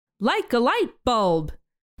like a light bulb.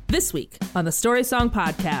 This week on the Story Song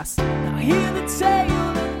Podcast. Now hear the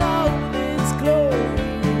tale in all its glory.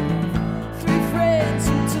 Three friends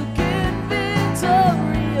who took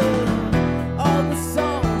inventory of all the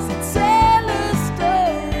songs that tell a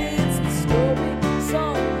story. It's the Story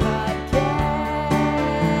Song Podcast.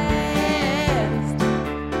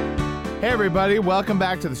 Hey everybody, welcome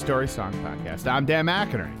back to the Story Song Podcast. I'm Dan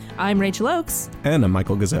McInerney. I'm Rachel Oakes. And I'm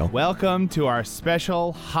Michael Gazelle. Welcome to our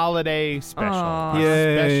special holiday special. Aw.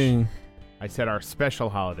 Yay. I said our special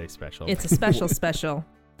holiday special. It's a special special.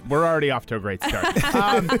 We're already off to a great start.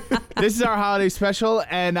 This is our holiday special,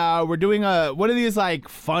 and we're doing one of these like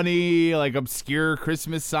funny, like obscure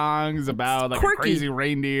Christmas songs about like a quirky. crazy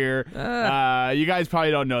reindeer. You guys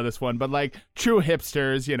probably don't know this one, but like true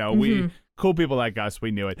hipsters, you know, we cool people like us, we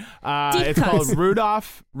knew it. It's called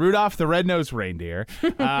Rudolph the Red-Nosed Reindeer,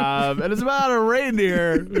 and it's about a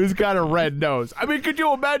reindeer who's got a red nose. I mean, could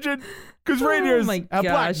you imagine? Because reindeers have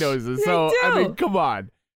black noses, They so do. I mean, come on.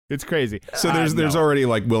 It's crazy. So there's already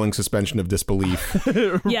like willing suspension of disbelief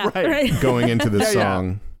Yeah, right. going into this Yeah.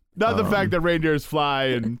 song. Not the fact that reindeers fly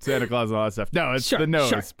and Santa Claus and all that stuff. No, it's the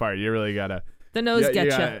nose part. You really gotta. The nose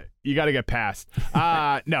getcha. You gotta get past.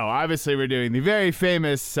 No, obviously we're doing the very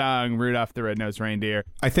famous song "Rudolph the Red-Nosed Reindeer."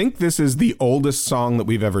 I think this is the oldest song that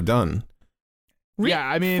we've ever done. Yeah,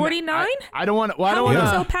 I mean, 49? I don't want. Well, I How don't old want.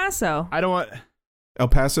 is Yeah. El Paso? I don't want. El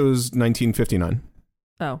Paso's 1959.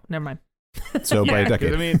 Oh, never mind. So by a 'Cause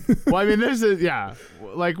decade. I mean, this is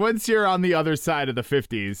like once you're on the other side of the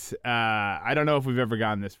 50s. I don't know if we've ever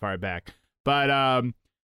gotten this far back, but I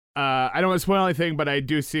don't want to spoil anything. But I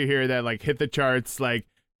do see here that like hit the charts like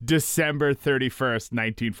December 31st,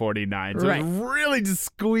 1949. So Right. it's really just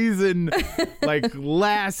squeezing like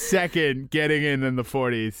last second getting in the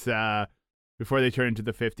 40s before they turn into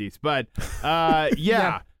the 50s. But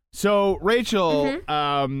yeah. So Rachel,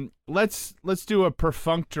 let's do a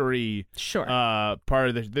perfunctory Sure. part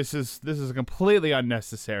of this. This is a completely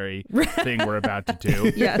unnecessary thing we're about to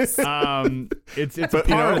do. Yes. It's a But part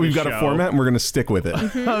you know, of the we've got a show. format and we're going to stick with it.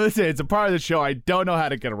 It's a part of the show. I don't know how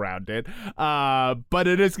to get around it, but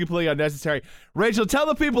it is completely unnecessary. Rachel, tell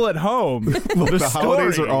the people at home The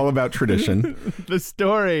holidays are all about tradition. the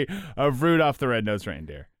story of Rudolph the Red-Nosed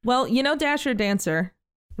Reindeer. Well, you know Dasher, Dancer,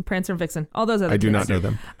 Prancer, and Vixen, all those other I do kids. not know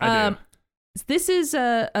them. I do. This is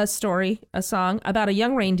a song about a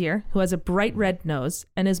young reindeer who has a bright red nose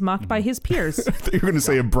and is mocked by his peers. I thought you were going to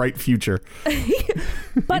say a bright future.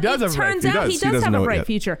 But does it have a bright turns future. out He he does. He does doesn't have know a it bright yet.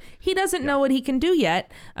 future. He doesn't know what he can do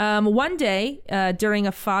yet. One day, during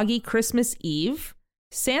a foggy Christmas Eve,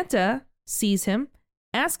 Santa sees him,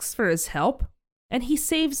 asks for his help, and he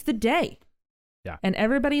saves the day. Yeah. And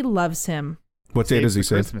everybody loves him. What day does he Saves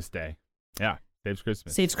say? Christmas Day. Yeah, saves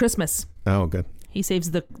Christmas. Saves Christmas. Oh, good. He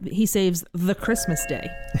saves the Christmas day.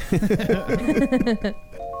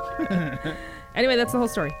 Anyway, that's the whole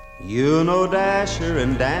story. You know Dasher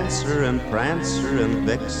and Dancer and Prancer and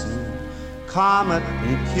Vixen, Comet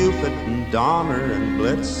and Cupid and Donner and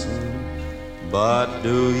Blitzen. But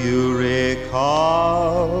do you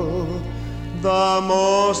recall the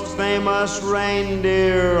most famous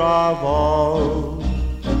reindeer of all,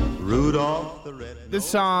 Rudolph the Red-Nosed? This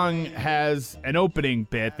song has an opening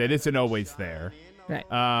bit that isn't always there, Right.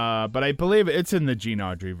 but I believe it's in the Gene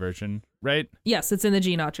Autry version, right? Yes, it's in the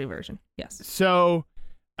Gene Autry version. Yes. So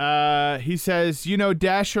he says, you know,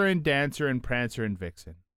 Dasher and Dancer and Prancer and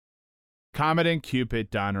Vixen, Comet and Cupid,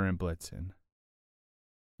 Donner and Blitzen.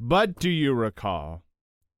 But do you recall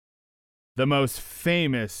the most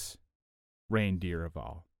famous reindeer of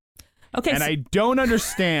all? Okay. And I don't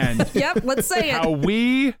understand Yep, let's say it. how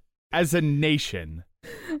we as a nation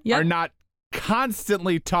Yep. are not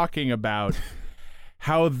constantly talking about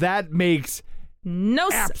how that makes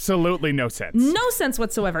absolutely no sense. No sense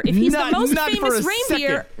whatsoever. If he's Not- the most not for famous a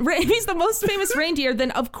reindeer, if he's the most famous reindeer, then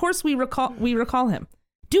of course we recall him.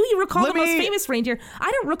 Do you recall Let the most me- famous reindeer? I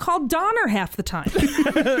don't recall Donner half the time,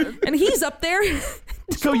 and he's up there.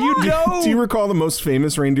 So you know, Do you recall the most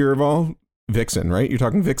famous reindeer of all? Vixen, right? You're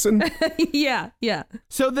talking Vixen? Yeah.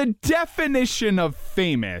 so the definition of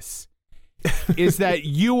famous is that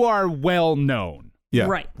you are well known, Yeah.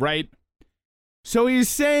 Right. right? So he's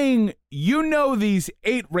saying, you know these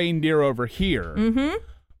 8 reindeer over here, Mm-hmm.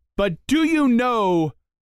 but do you know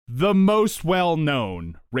the most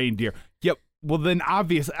well-known reindeer? Yep. Well, then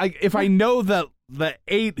obviously, if I know the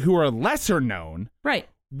 8 who are lesser known, Right.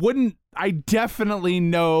 wouldn't I definitely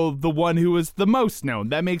know the one who was the most known?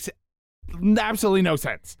 That makes absolutely no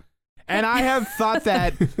sense. And I have thought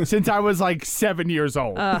that since I was like 7 years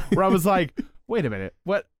old, where I was like, wait a minute,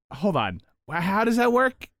 what? Hold on. How does that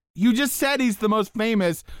work? you just said he's the most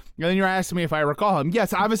famous, and then you're asking me if I recall him.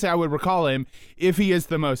 Yes, obviously I would recall him if he is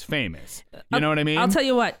the most famous. You know what I mean? I'll tell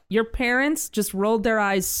you what. Your parents just rolled their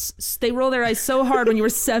eyes. They rolled their eyes so hard when you were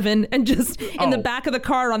 7 and just in the back of the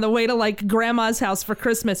car on the way to like grandma's house for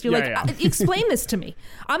Christmas. You're explain this to me.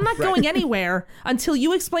 I'm not going anywhere until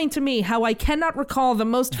you explain to me how I cannot recall the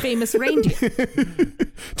most famous reindeer.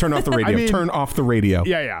 Turn off the radio. Turn off the radio.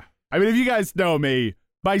 Yeah. I mean, if you guys know me,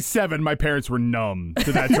 by 7, my parents were numb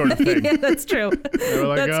to that sort of thing. Yeah, that's true. They were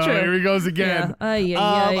like, that's true. Here he goes again. Yeah.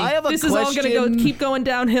 I have a this question. is all going to keep going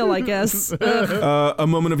downhill, I guess. A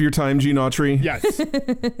moment of your time, Gene Autry. Yes.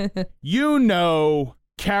 You know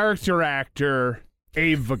character actor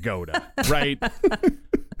Abe Vigoda, right?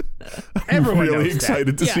 Everyone I'm really knows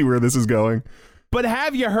excited that. to see where this is going. But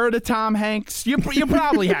have you heard of Tom Hanks? You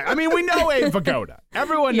probably have. I mean, we know Abe Vigoda.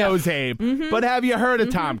 Everyone knows Abe. But have you heard of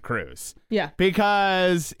Tom Cruise? Yeah.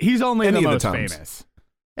 Because he's only Any the of most the Toms. famous.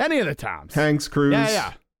 Any of the Toms. Hanks, Cruise.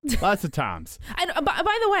 Yeah. Lots of Toms. And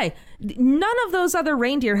by the way, none of those other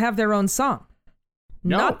reindeer have their own song.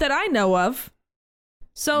 No. Not that I know of.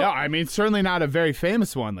 So No, I mean, certainly not a very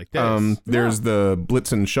famous one like this. There's the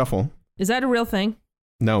Blitzen Shuffle. is that a real thing?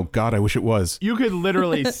 No, God, I wish it was. You could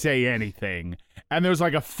literally say anything, and there's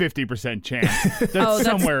like a 50% chance that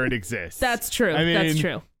somewhere it exists. That's true. I mean, That's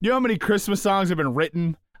true. You know how many Christmas songs have been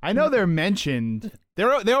written? I know they're mentioned.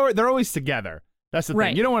 They're always together. That's the Right.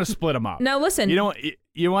 thing. You don't want to split them up. Now listen.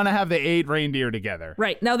 You want to have the 8 reindeer together.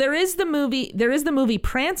 Right. Now there is the movie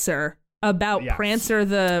Prancer about Prancer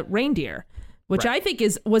the reindeer, which I think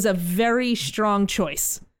was a very strong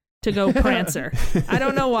choice to go Prancer. I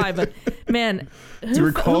don't know why, but man, Do you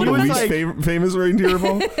recall the least famous reindeer of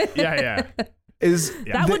all? Yeah.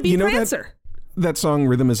 That would be Prancer. That song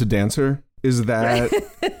 "Rhythm Is a Dancer" is that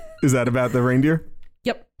about the reindeer?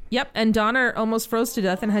 Yep. And Donner almost froze to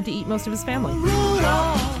death and had to eat most of his family.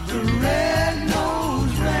 Rudolph the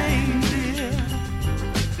red-nosed reindeer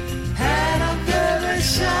had a very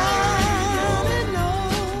shiny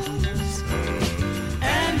nose,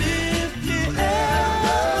 and if you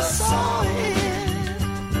ever saw it,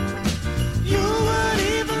 you would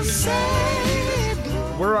even say it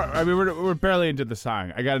glowed. We're barely into the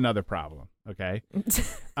song. I got another problem. Okay,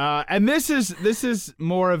 and this is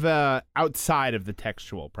more of a outside of the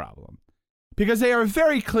textual problem, because they are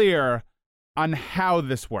very clear on how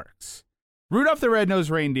this works. Rudolph the Red-Nosed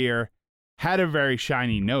Reindeer had a very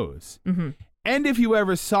shiny nose, and if you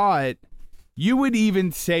ever saw it, you would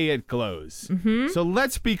even say it glows. So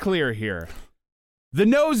let's be clear here: the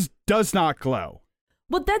nose does not glow.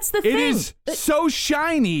 Well, that's the thing. It is so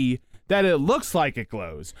shiny that it looks like it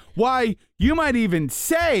glows. Why, you might even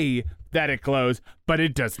say that it glows, but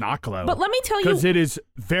it does not glow. But let me tell you, because it is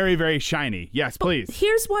very, very shiny. Yes, please.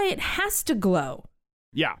 Here's why it has to glow.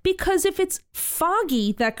 Yeah. Because if it's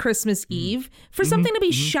foggy that Christmas Eve, for something to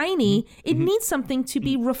be shiny, it needs something to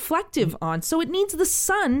be reflective on. So it needs the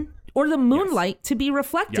sun or the moonlight to be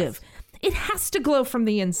reflective. It has to glow from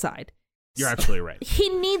the inside. You're absolutely right. He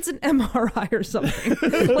needs an MRI or something.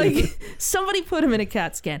 Like, somebody put him in a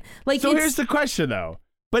CAT scan. Like, so here's the question, though.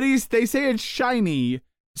 But they say it's shiny.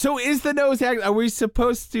 So is the nose, are we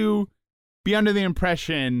supposed to be under the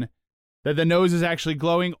impression that the nose is actually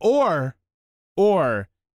glowing, or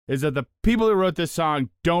is that the people who wrote this song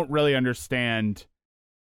don't really understand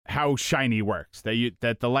how shiny works,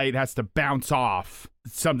 that the light has to bounce off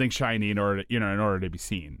something shiny in order to be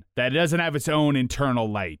seen, that it doesn't have its own internal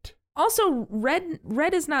light? Also, red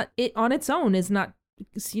is not, it on its own is not,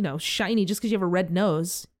 shiny just because you have a red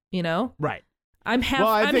nose, Right. I'm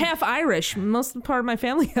half Irish. Most of the part of my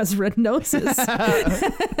family has red noses.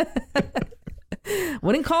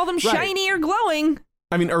 Wouldn't call them shiny or glowing.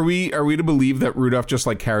 I mean, are we to believe that Rudolph just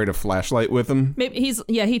like carried a flashlight with him? Maybe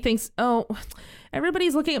he thinks, oh,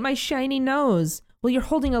 everybody's looking at my shiny nose. Well, you're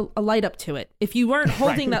holding a light up to it. If you weren't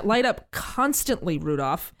holding that light up constantly,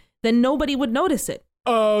 Rudolph, then nobody would notice it.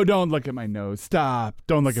 Oh, don't look at my nose. Stop.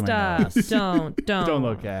 Don't look at my nose. Don't. Don't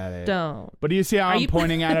look at it. Don't. But do you see how I'm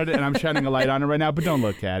pointing at it and I'm shining a light on it right now? But don't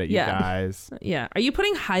look at it, you guys. Yeah. Are you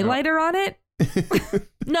putting highlighter on it?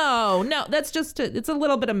 No, that's just it's a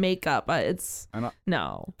little bit of makeup. I don't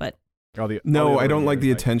like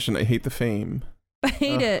the attention. I hate the fame. I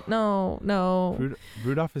hate it. No.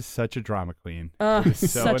 Rudolph is such a drama queen.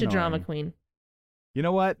 Such a drama queen. You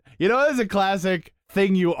know what? There's a classic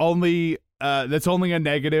thing you only that's only a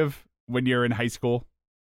negative when you're in high school.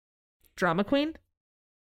 Drama queen?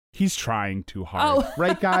 he's trying too hard. Oh.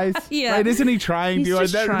 Right, guys? Yeah. Right? Isn't he trying He's too hard?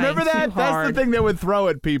 just trying Remember that? too That's hard. the thing that would throw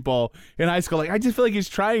at people in high school. Like, I just feel like he's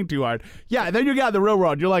trying too hard. Yeah, and then you get out in the real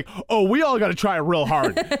world. You're like, oh, we all got to try real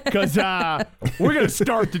hard because we're going to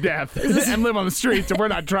starve to death and live on the streets if we're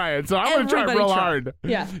not trying. So I'm going to try Everybody real try. hard.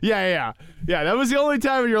 Yeah. Yeah. That was the only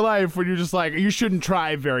time in your life when you're just like, you shouldn't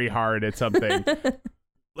try very hard at something.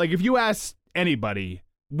 Like, if you ask anybody,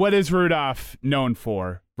 what is Rudolph known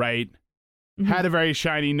for, right? Had a very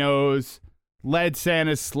shiny nose, led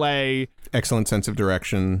Santa's sleigh. Excellent sense of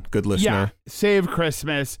direction. Good listener. Yeah, Save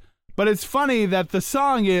Christmas. But it's funny that the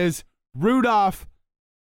song is Rudolph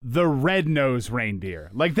the Red-Nosed Reindeer.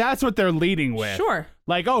 Like, that's what they're leading with. Sure.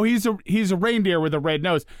 Like, oh, he's a reindeer with a red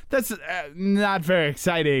nose. That's not very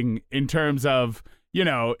exciting in terms of,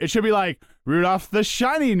 it should be like Rudolph the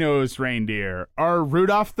Shiny-Nosed Reindeer or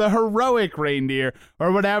Rudolph the Heroic Reindeer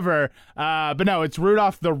or whatever. But no, it's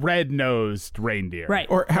Rudolph the Red-Nosed Reindeer. Right.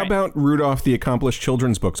 Or how about Rudolph, the accomplished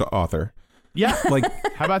children's books author? Yeah. Like,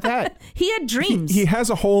 How about that? He had dreams. he has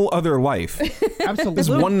a whole other life. Absolutely. It's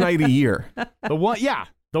one night a year.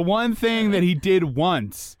 The one thing that he did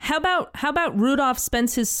once. How about Rudolph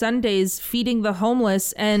spends his Sundays feeding the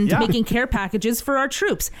homeless and making care packages for our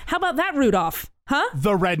troops? How about that, Rudolph? Huh?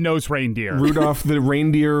 The Red-Nosed Reindeer. Rudolph, the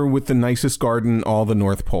reindeer with the nicest garden, all the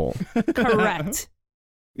North Pole. Correct.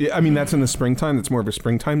 Yeah, I mean, that's in the springtime. That's more of a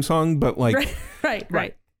springtime song, but like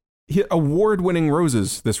Right. award-winning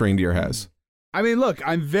roses this reindeer has. I mean, look,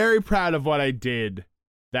 I'm very proud of what I did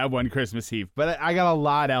that one Christmas Eve, but I got a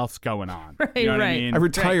lot else going on. Right, You know what I right. mean? I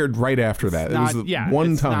retired right after that. It was the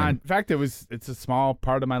one it's not- time. in fact, it's a small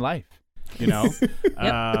part of my life. True.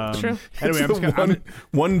 Anyway, It's the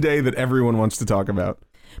one day that everyone wants to talk about.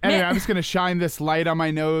 I'm just gonna shine this light on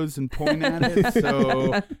my nose and point at it.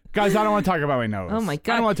 So, guys, I don't want to talk about my nose. Oh my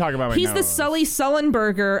God. I don't want to talk about my He's nose. the Sully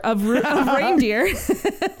Sullenberger of reindeer.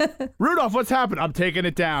 Rudolph, what's happened? I'm taking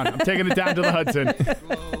it down. I'm taking it down to the Hudson.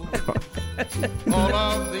 All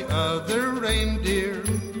of the other reindeer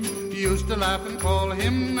used to laugh and call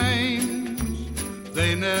him names.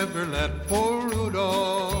 They never let poor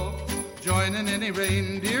Rudolph join in any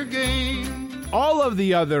reindeer game. All of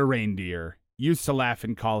the other reindeer used to laugh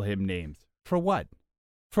and call him names. For what?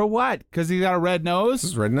 For what? Because he got a red nose?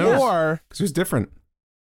 His red nose. Or Because he's different.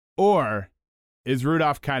 Or is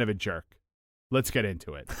Rudolph kind of a jerk? Let's get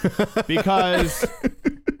into it. Because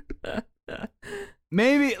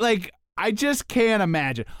maybe, like, I just can't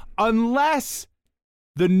imagine. Unless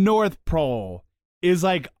the North Pole is,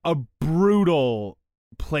 like, a brutal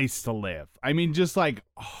place to live. I mean, just, like,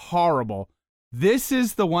 horrible. This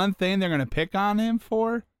is the one thing they're going to pick on him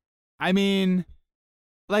for? I mean,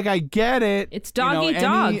 like, I get it. It's dog eat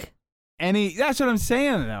dog. That's what I'm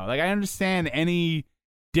saying, though. Like, I understand any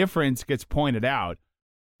difference gets pointed out.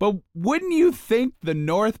 But wouldn't you think the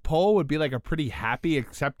North Pole would be like a pretty happy,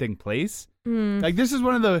 accepting place? Like, this is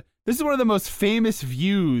one of the most famous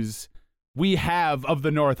views we have of the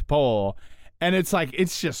North Pole. And it's like,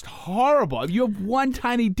 it's just horrible. You have one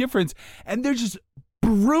tiny difference, and they're just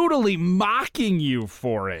brutally mocking you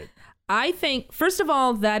for it. I think, first of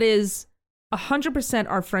all, that is 100%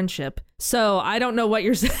 our friendship. So I don't know what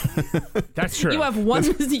you're saying. That's true. You have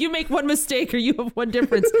you make one mistake or you have one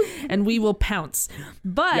difference, and we will pounce.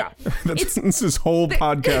 But That's what this whole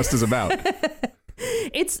podcast is about.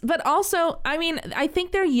 but also, I mean, I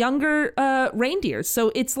think they're younger reindeers.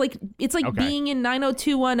 So it's like Okay. being in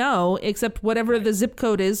 90210, except whatever the zip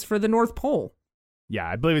code is for the North Pole. Yeah,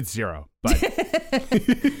 I believe it's 0. But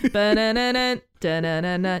Ba-na-na-na,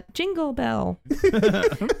 da-na-na-na, jingle bell.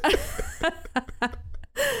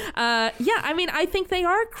 I mean, I think they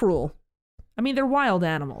are cruel. I mean, they're wild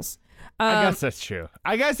animals. I guess that's true.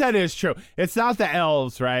 I guess that is true. It's not the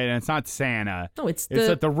elves, right? And it's not Santa. No, it's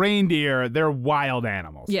that the reindeer, they're wild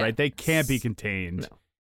animals, Yeah. right? They can't be contained. No.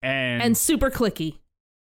 And super clicky.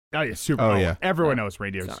 oh yeah, super. Oh, yeah. Everyone knows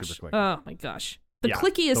reindeer is Gosh. super clicky. Oh my gosh. The Yeah,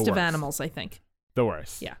 clickiest the of worst. animals, I think. The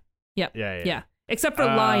worst. Yeah. Yep. Yeah. Except for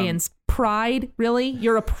lions. Pride? Really?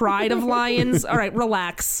 You're a pride of lions? All right,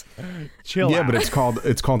 relax. Chill Yeah, out. but it's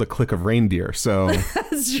called a clique of reindeer. So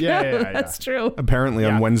That's true. Yeah. That's true. apparently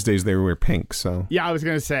Yeah. on Wednesdays they wear pink. So Yeah, I was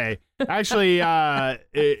gonna say. Actually,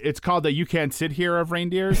 it's called the "You Can't Sit Here" of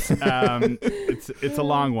reindeers. It's a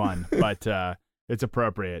long one, but it's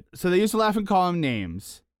appropriate. So they used to laugh and call him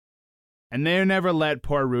names, and they never let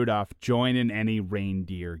poor Rudolph join in any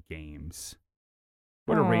reindeer games.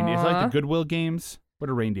 What are reindeer? Is it like the Goodwill games? What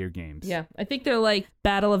are reindeer games? Yeah, I think they're like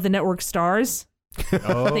Battle of the Network Stars.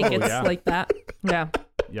 Oh, I think it's yeah. like that. Yeah.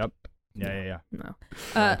 Yep. Yeah. No.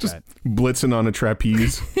 just blitzing on a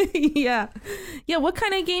trapeze. Yeah. Yeah, what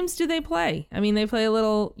kind of games do they play? I mean, they play a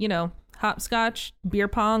little, hopscotch, beer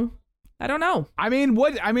pong. I don't know. I mean,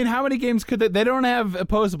 how many games could they don't have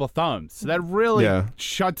opposable thumbs. So that really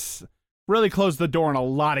really closed the door on a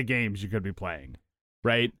lot of games you could be playing,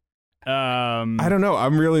 right? I don't know.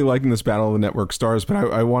 I'm really liking this Battle of the Network Stars, but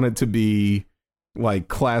I want it to be like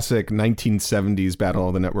classic 1970s Battle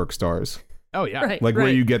of the Network Stars. Oh, yeah. Right, where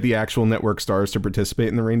you get the actual network stars to participate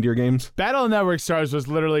in the reindeer games. Battle of the Network Stars was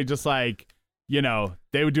literally just like, you know,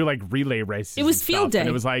 they would do like relay races. It was field day. And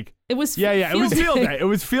it was like... It was it was field day. It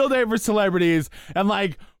was field day for celebrities. And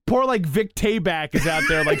like, poor like Vic Tayback is out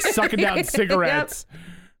there like sucking down cigarettes. Yep.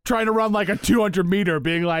 Trying to run like a 200 meter,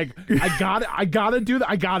 being like, I gotta do that.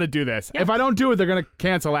 I gotta do this. Yep. If I don't do it, they're gonna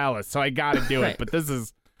cancel Alice. So I gotta do it. But this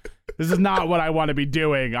is not what I want to be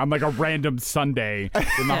doing. I'm like a random Sunday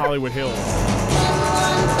in the Hollywood Hills.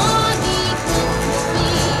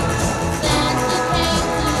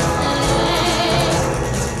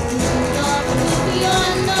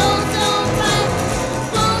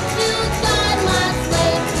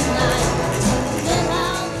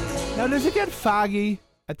 Now, does it get foggy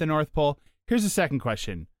at the North Pole? Here's the second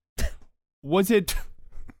question. Was it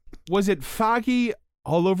foggy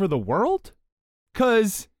all over the world?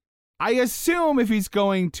 Because I assume if he's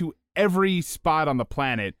going to every spot on the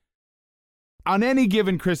planet, on any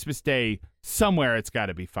given Christmas day, somewhere it's got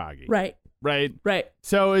to be foggy. Right. Right? Right.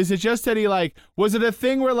 So is it just that was it a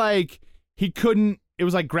thing where like he couldn't, it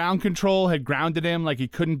was like ground control had grounded him, like he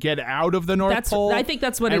couldn't get out of the North Pole? I think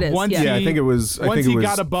that's what it is. Once I think it was. Once he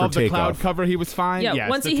got above the takeoff. cloud cover, he was fine. Yeah,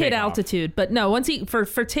 once he hit altitude. But no, once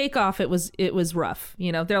for takeoff, it was rough.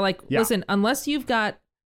 You know, they're like, listen, unless you've got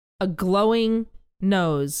a glowing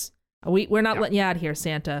nose, we're not letting you out here,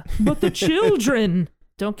 Santa. But the children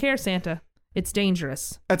don't care, Santa. It's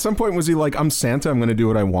dangerous. At some point, was he like, I'm Santa, I'm going to do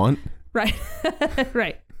what I want? Right.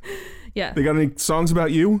 Right. Yeah. They got any songs about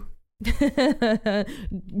you?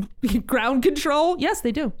 Ground control? Yes,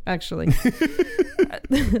 they do, actually.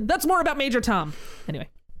 That's more about Major Tom. Anyway.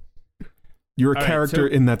 You're a character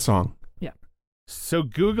in that song. Yeah. So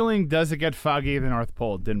Googling does it get foggy at the North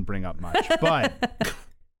Pole didn't bring up much, but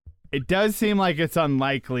it does seem like it's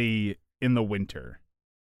unlikely in the winter.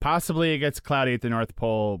 Possibly it gets cloudy at the North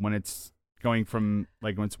Pole when it's going from,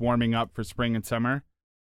 like, when it's warming up for spring and summer.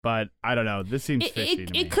 But I don't know. This seems fishy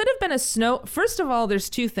to me. It could have been a snow. First of all, there's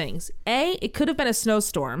two things. A, it could have been a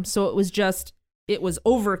snowstorm. So it was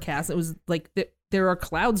overcast. It was like there are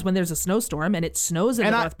clouds when there's a snowstorm and it snows in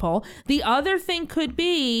the North Pole. The other thing could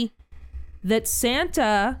be that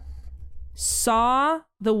Santa saw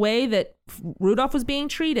the way that Rudolph was being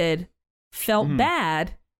treated, felt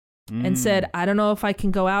bad, and said, I don't know if I can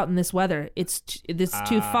go out in this weather. It's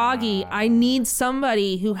too foggy. I need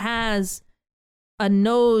somebody who has a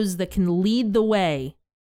nose that can lead the way.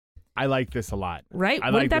 I like this a lot. Right?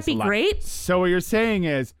 Wouldn't that be great? So what you're saying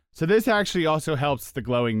is, so this actually also helps the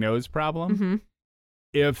glowing nose problem. Mm-hmm.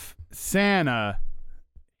 If Santa,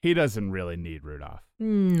 he doesn't really need Rudolph.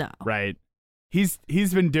 No. Right? He's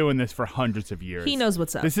been doing this for hundreds of years. He knows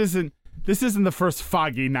what's up. This isn't the first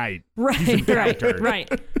foggy night. Right. Right.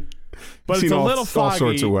 But it's a little foggy. All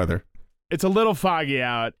sorts of weather. It's a little foggy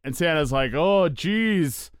out, and Santa's like, oh,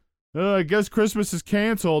 geez. I guess Christmas is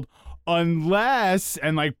canceled unless,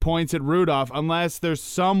 and like points at Rudolph, unless there's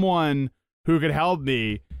someone who could help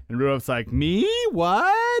me. And Rudolph's like, me?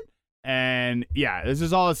 What? And yeah, this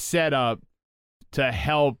is all set up to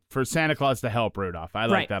help, for Santa Claus to help Rudolph. I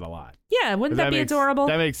like that a lot. Yeah, wouldn't that be adorable?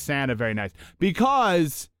 That makes Santa very nice.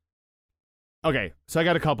 Because, okay, so I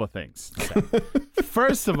got a couple of things to say.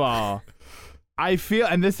 First of all, I feel,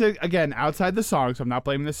 and this is, again, outside the song, so I'm not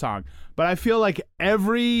blaming the song, but I feel like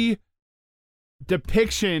every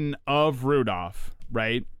depiction of Rudolph,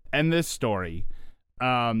 right, and this story,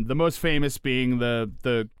 the most famous being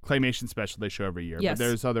the claymation special they show every year, yes. But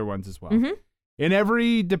there's other ones as well. Mm-hmm. In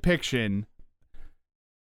every depiction,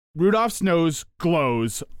 Rudolph's nose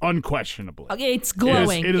glows unquestionably. Okay, it's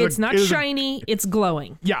glowing. It's not shiny, it's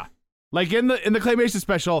glowing. Yeah. Like in the claymation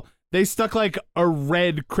special, they stuck like a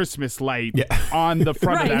red Christmas light on the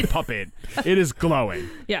front of that puppet. It is glowing.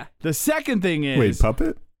 Yeah. The second thing is... Wait,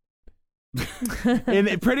 puppet?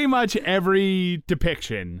 In pretty much every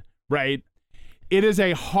depiction, right, it is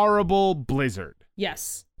a horrible blizzard.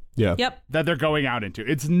 Yes. Yeah. Yep. That they're going out into.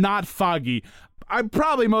 It's not foggy. I'm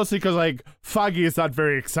probably mostly because like foggy is not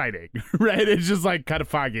very exciting, right? It's just like kind of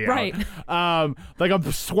foggy right. out. Like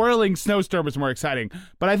a swirling snowstorm is more exciting.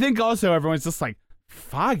 But I think also everyone's just like,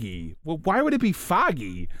 foggy? Well, why would it be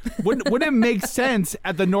foggy? Wouldn't it make sense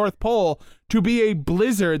at the North Pole to be a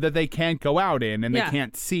blizzard that they can't go out in and they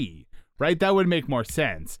can't see, right? That would make more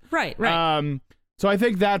sense. Right. So I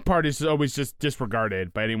think that part is always just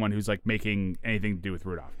disregarded by anyone who's like making anything to do with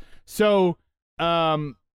Rudolph. So,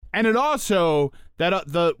 and it also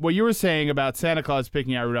that what you were saying about Santa Claus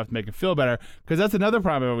picking out Rudolph to make it feel better, because that's another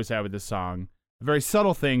problem I always had with this song. A very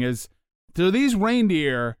subtle thing is, so these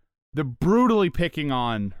reindeer, they're brutally picking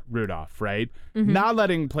on Rudolph, right? Mm-hmm. Not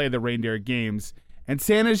letting him play the reindeer games, and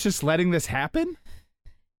Santa's just letting this happen.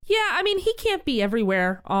 Yeah, I mean, he can't be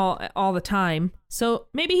everywhere all the time. So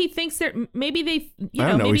maybe he thinks maybe they, I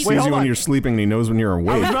don't know. maybe He sees you when you're sleeping and he knows when you're awake.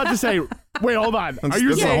 I was about to say, wait, hold on. Are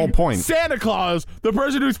you saying the whole point? Santa Claus, the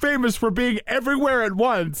person who's famous for being everywhere at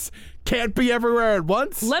once, can't be everywhere at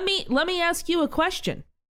once? Let me ask you a question.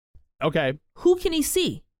 Okay. Who can he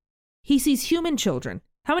see? He sees human children.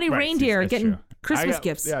 How many reindeer are getting Christmas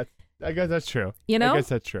gifts? Yeah, I guess that's true. You know? I guess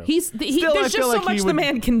that's true. There's just so much the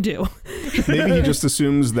man can do. Maybe he just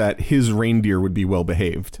assumes that his reindeer would be well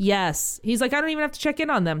behaved. Yes. He's like, I don't even have to check in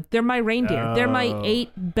on them. They're my reindeer. They're my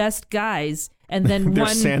 8 best guys. And then they're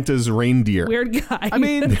one Santa's reindeer. Weird guy. I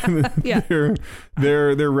mean, yeah.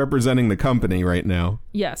 They're representing the company right now.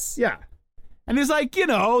 Yes. Yeah. And he's like,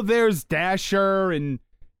 there's Dasher and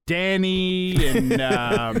Danny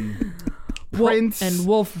and Prince and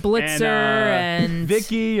Wolf Blitzer and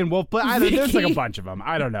Vicky and Wolf Blitzer. There's like a bunch of them.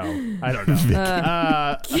 I don't know.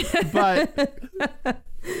 But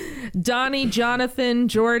Donnie, Jonathan,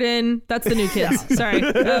 Jordan. That's the new kids. Sorry.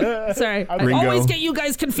 Sorry. I always get you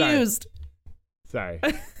guys confused. Sorry.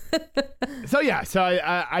 So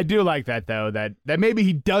I do like that though, that maybe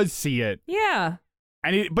he does see it. Yeah.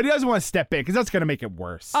 But he doesn't want to step in because that's going to make it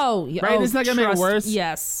worse. Oh, yeah. Right? Isn't that going to make it worse?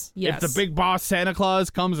 Yes. If the big boss Santa Claus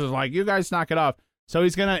comes and is like, you guys knock it off. So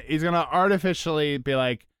he's gonna artificially be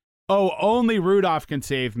like, oh, only Rudolph can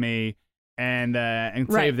save me and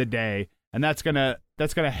save the day. And that's gonna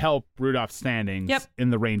help Rudolph's standings in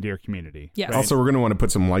the reindeer community. Yes. Right? Also, we're going to want to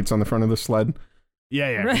put some lights on the front of the sled.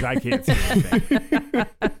 Yeah, because I can't see anything.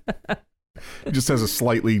 It just has a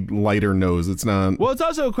slightly lighter nose. It's not. Well, it's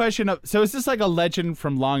also a question of, so is this like a legend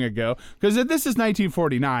from long ago? Because if this is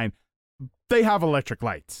 1949, they have electric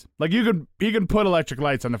lights. Like you can put electric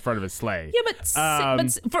lights on the front of his sleigh. Yeah,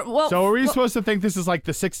 so are we supposed to think this is like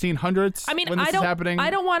the 1600s? I mean, when this is happening? I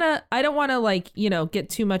don't want to like, get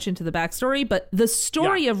too much into the backstory, but the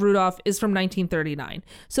story of Rudolph is from 1939.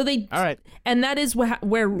 So all right, and that is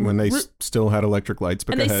where when they still had electric lights.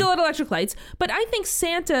 But they still had electric lights. But I think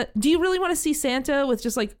Santa. Do you really want to see Santa with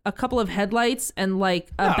just like a couple of headlights and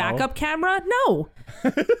like a backup camera? No,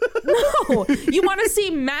 no. You want to see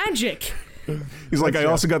magic. He's like, I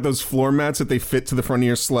also got those floor mats that they fit to the front of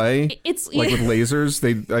your sleigh. It's like with lasers.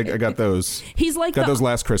 I got those. He's like got those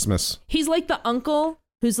last Christmas. He's like the uncle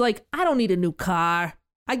who's like, I don't need a new car.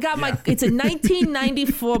 I got it's a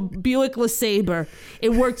 1994 Buick LeSabre. It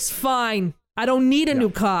works fine. I don't need a new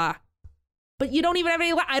car. But you don't even have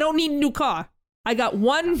any. I don't need a new car. I got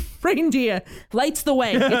one reindeer. Lights the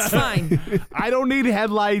way. It's fine. I don't need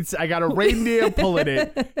headlights. I got a reindeer pulling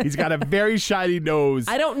it. He's got a very shiny nose.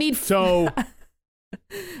 I don't need fancy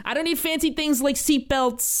things like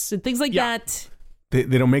seatbelts and things like that. They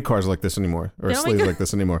don't make cars like this anymore, or sleighs like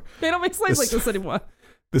this anymore. They don't make sleighs like this anymore.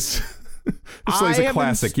 This sleigh's a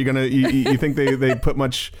classic. You think they put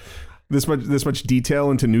this much detail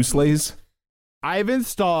into new sleighs? I've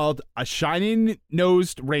installed a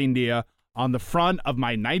shiny-nosed reindeer on the front of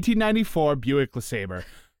my 1994 Buick LeSabre.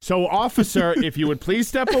 So, officer, if you would please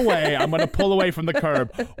step away, I'm going to pull away from the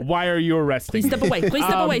curb. Why are you arresting me? Please step away. Please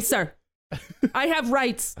step away, sir. I have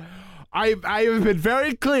rights. I have been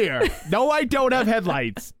very clear. No, I don't have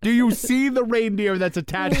headlights. Do you see the reindeer that's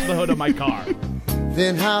attached to the hood of my car?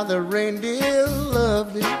 Then how the reindeer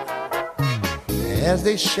loved it as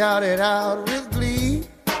they shouted out with glee.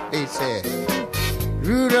 They said,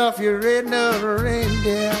 Rudolph, you red-nosed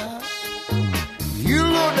reindeer, you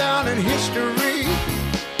low down in history.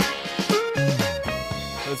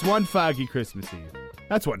 It's one foggy Christmas Eve.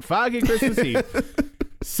 That's one foggy Christmas Eve.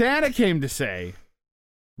 Santa came to say,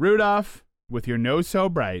 Rudolph, with your nose so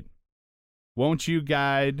bright, won't you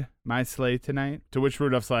guide my sleigh tonight? To which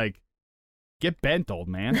Rudolph's like, get bent, old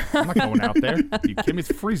man. I'm not going out there. You kidding me?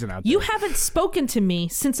 It's freezing out there. You haven't spoken to me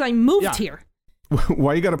since I moved here.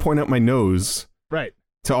 Why you got to point out my nose? Right.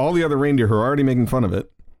 To all the other reindeer who are already making fun of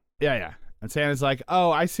it. Yeah. And Santa's like,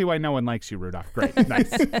 oh, I see why no one likes you, Rudolph. Great.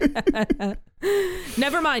 Nice.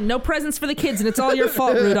 Never mind. No presents for the kids, and it's all your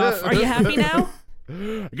fault, Rudolph. Are you happy now?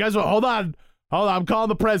 Guys, hold on. I'm calling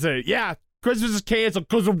the president. Yeah, Christmas is canceled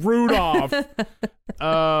because of Rudolph.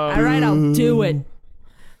 All right, I'll do it.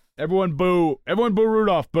 Everyone boo. Everyone boo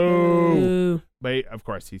Rudolph. Boo. But, of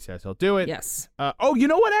course, he says he'll do it. Yes. You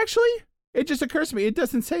know what, actually? It just occurs to me. It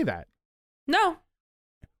doesn't say that. No.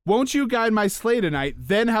 Won't you guide my sleigh tonight?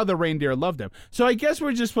 Then how the reindeer loved him. So I guess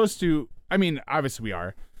we're just supposed to, I mean, obviously we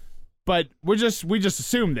are, but we just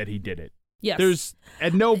assume that he did it. Yes.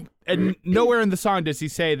 And nowhere in the song does he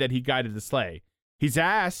say that he guided the sleigh. He's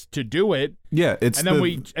asked to do it. Yeah, and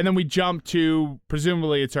then we jump to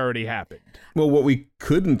presumably it's already happened. Well, what we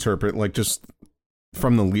could interpret, like just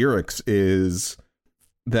from the lyrics, is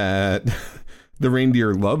that the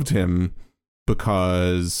reindeer loved him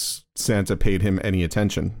because Santa paid him any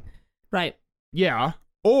attention. Right. Yeah.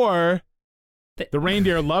 Or the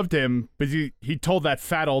reindeer loved him, but he told that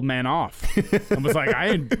fat old man off and was like,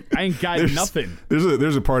 I ain't guiding nothing.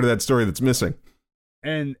 There's a part of that story that's missing.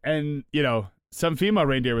 And some female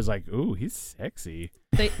reindeer was like, ooh, he's sexy.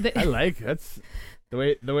 I like that's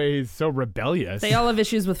the way he's so rebellious. They all have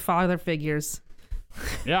issues with father figures.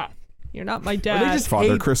 Yeah. You're not my dad.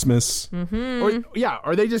 Father Christmas. Mm-hmm.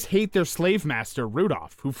 Or they just hate their slave master,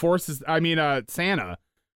 Rudolph, Santa,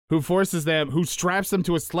 who straps them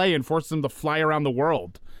to a sleigh and forces them to fly around the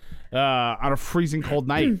world on a freezing cold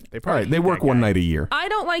night. They work one night a year. I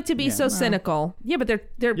don't like to be so cynical. Yeah, but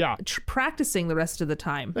they're practicing the rest of the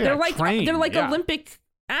time. They're like Olympic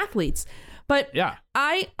athletes. But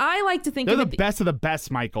I like to think they're the best of the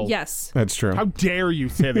best, Michael. Yes, that's true. How dare you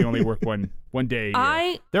say they only work one day a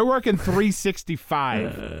year? They're working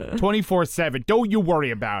 365, 24/7. Don't you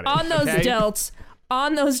worry about it. On those delts,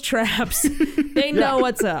 on those traps, they know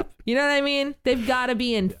what's up. You know what I mean? They've got to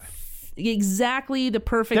be in exactly the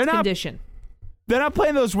perfect condition. They're not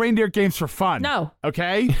playing those reindeer games for fun. No.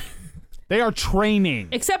 Okay? They are training.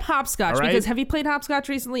 Except hopscotch, because have you played hopscotch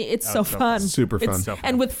recently? It's so fun. Super fun. So fun.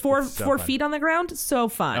 And with four feet on the ground, so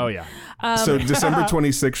fun. Oh, yeah. So December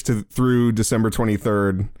 26th through December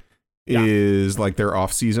 23rd is like their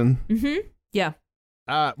off season? Mm-hmm. Yeah.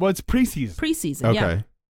 Well, it's preseason. Preseason, okay.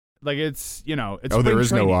 Like it's, it's there is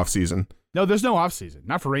training. no off season. No, there's no off season.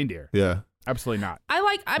 Not for reindeer. Yeah. Absolutely not.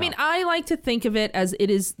 I like to think of it as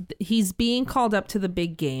he's being called up to the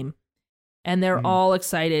big game, and they're all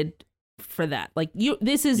excited for that. Like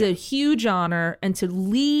this is a huge honor, and to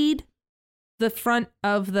lead the front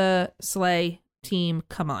of the sleigh team,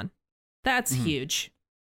 come on. That's huge.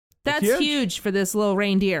 That's huge for this little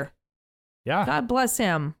reindeer. Yeah. God bless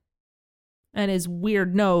him. And his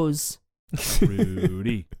weird nose.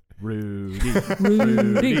 Rudy. Rudy. Oh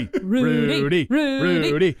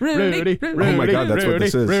my God, that's what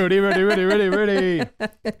this is. Rudy.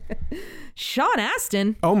 Sean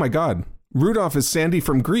Astin. Oh my God. Rudolph is Sandy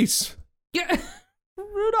from Greece. Yeah.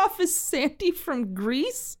 Rudolph is Sandy from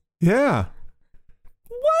Greece? Yeah.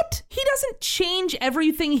 What? He doesn't change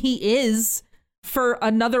everything he is for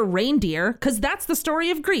another reindeer, because that's the story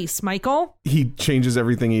of Greece, Michael. He changes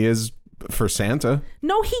everything he is for Santa.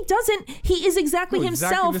 No, he doesn't. He is exactly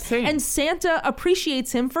himself, and Santa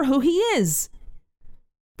appreciates him for who he is.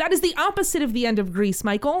 That is the opposite of the end of Greece,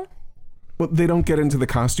 Michael. Well, they don't get into the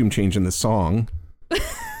costume change in the song.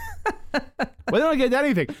 Well, they don't get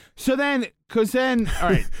anything. So then, all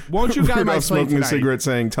right, won't you guide my sleigh smoking tonight? a cigarette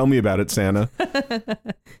saying, tell me about it, Santa.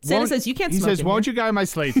 Santa says, you can't smoke. He says, won't you guide my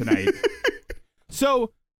sleigh tonight?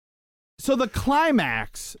 So the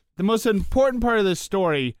climax, the most important part of this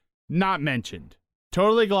story, not mentioned.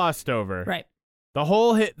 Totally glossed over. Right. The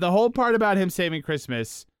whole part about him saving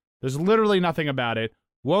Christmas, there's literally nothing about it.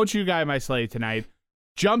 Won't you guide my sleigh tonight?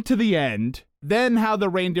 Jump to the end. Then how the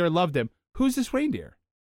reindeer loved him. Who's this reindeer?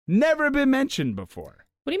 Never been mentioned before.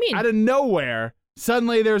 What do you mean? Out of nowhere,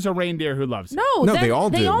 suddenly there's a reindeer who loves him. No, they all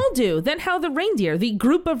do. They all do. Then how the reindeer, the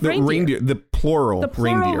group of reindeer. The plural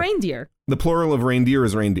reindeer. The plural of reindeer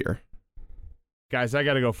is reindeer. Guys, I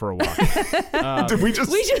got to go for a walk. Did we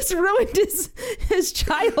just ruined his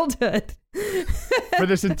childhood. For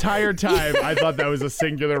this entire time, I thought that was a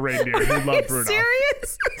singular reindeer who loved Rudolph.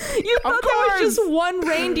 Serious? You thought that was just one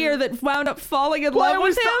reindeer that wound up falling in love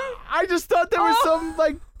with him? I just thought there was some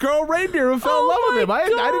girl reindeer who fell in love with him. I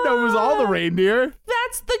didn't know it was all the reindeer.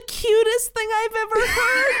 That's the cutest thing I've ever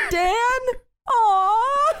heard, Dan.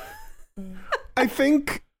 Aww. I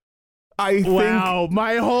think wow,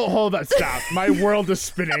 my hold on, stop. My world is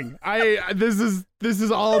spinning. This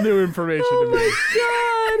is all new information to me. Oh my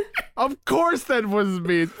God. Of course that was it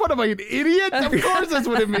means. What am I, an idiot? Of course that's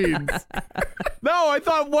what it means. No, I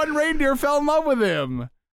thought one reindeer fell in love with him.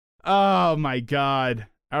 Oh my God.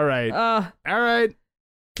 All right. All right.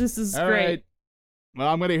 This is all great. Right. Well,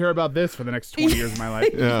 I'm going to hear about this for the next 20 years of my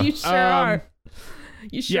life. Yeah. You sure are.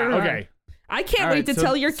 You sure are. Okay. I can't wait to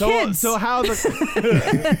tell your kids. So how the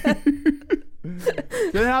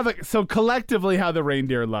so collectively how the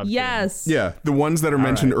reindeer loved him. Yes. Yeah, the ones that are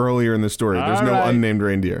mentioned earlier in the story. There's no unnamed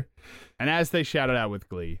reindeer. And as they shouted out with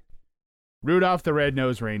glee, Rudolph the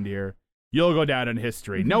Red-Nosed Reindeer, you'll go down in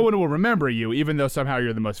history. Mm-hmm. No one will remember you, even though somehow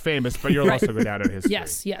you're the most famous, but you'll also go down in history.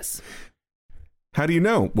 Yes. How do you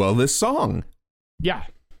know? Well, this song. Yeah.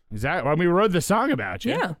 Exactly. Well, we wrote the song about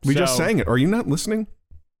you. Yeah. We just sang it. Are you not listening?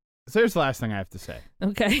 So here's the last thing I have to say.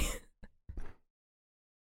 Okay.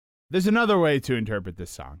 There's another way to interpret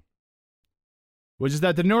this song, which is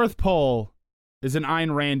that the North Pole is an Ayn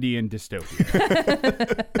Randian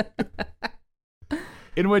dystopia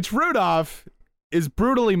in which Rudolph is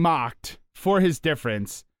brutally mocked for his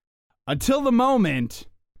difference until the moment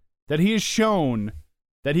that he is shown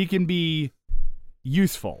that he can be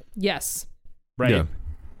useful. Yes. Right? Yeah.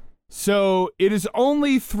 So it is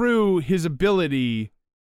only through his ability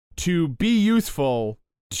to be useful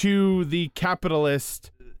to the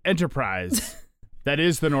capitalist enterprise that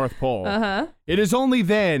is the North Pole. Uh-huh. It is only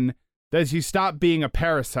then that he stops being a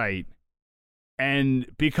parasite and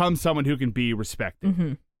becomes someone who can be respected.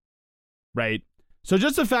 Mm-hmm. Right? So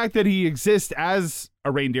just the fact that he exists as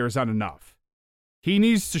a reindeer is not enough. He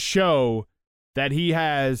needs to show that he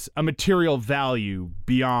has a material value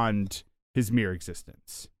beyond his mere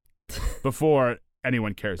existence before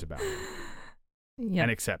anyone cares about him and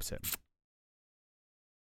accepts him.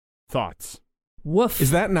 Thoughts? Woof.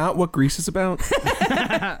 Is that not what Grease is about?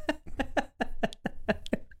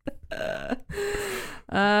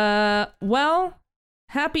 Well,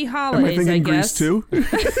 happy Am I holidays, thinking guess. Grease too?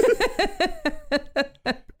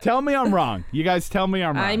 Tell me I'm wrong. You guys tell me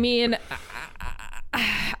I'm wrong. I mean,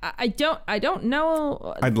 I don't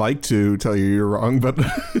know. I'd like to tell you you're wrong, but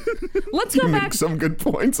Let's you go make back. some good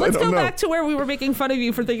points. Let's I don't go know. back to where we were making fun of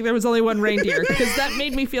you for thinking there was only one reindeer, because that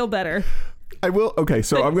made me feel better. I will. Okay,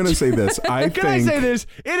 so I'm going to say this. Can I say this?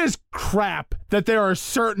 It is crap that there are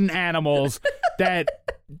certain animals that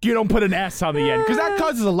you don't put an S on the end, because that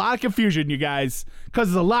causes a lot of confusion, you guys.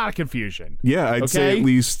 Causes a lot of confusion. Yeah, I'd say at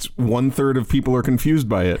least 1/3 of people are confused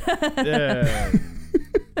by it.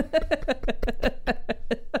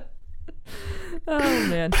 Oh,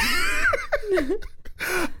 man.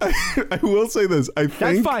 I will say this. I think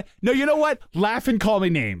That's fine. No, you know what? Laugh and call me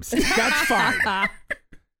names. That's fine.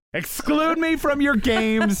 Exclude me from your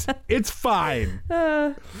games. It's fine.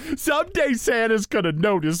 Someday Santa's gonna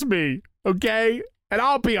notice me, okay? And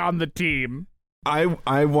I'll be on the team. I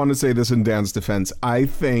want to say this in Dan's defense. I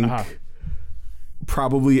think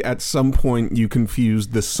probably at some point you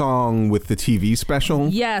confused the song with the TV special.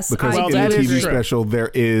 Yes, because I in did. the TV true. special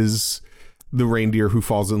there is the reindeer who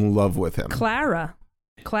falls in love with him. Clara?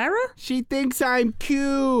 She thinks I'm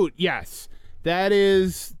cute. Yes, that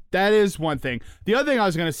is one thing. The other thing I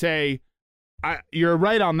was gonna say, you're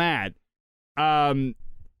right on that.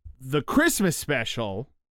 The Christmas special,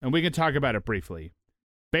 and we can talk about it briefly,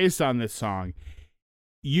 based on this song.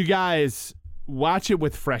 You guys watch it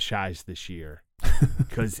with fresh eyes this year,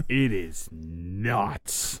 because it is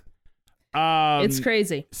nuts. It's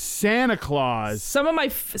crazy. Santa Claus. Some of my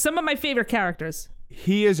favorite characters.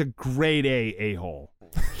 He is a grade A-hole.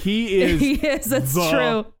 He is. He is. That's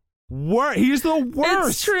true. He's the worst.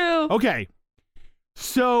 It's true. Okay.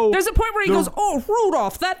 So There's a point where he goes, "Oh,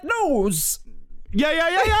 Rudolph, that nose."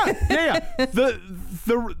 Yeah.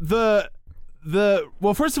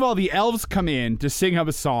 Well, first of all, the elves come in to sing him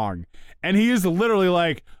a song, and he is literally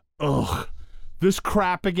like, "Ugh, this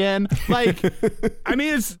crap again." Like, I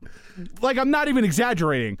mean, it's like, I'm not even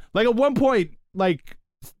exaggerating. Like, at one point, like,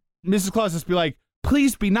 Mrs. Claus just be like,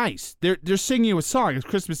 "Please be nice. They're singing you a song. It's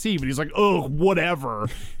Christmas Eve," and he's like, "Oh, whatever."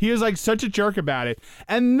 He is like such a jerk about it.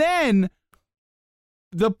 And then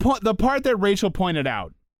the part that Rachel pointed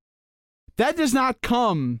out, that does not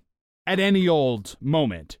come at any old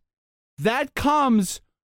moment. That comes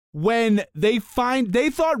when they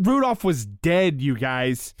thought Rudolph was dead, you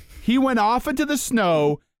guys. He went off into the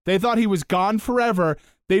snow. They thought he was gone forever.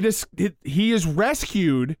 He is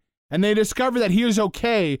rescued, and they discover that he is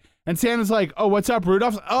okay. And Santa's like, "Oh, what's up,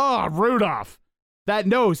 Rudolph?" "Oh, Rudolph, that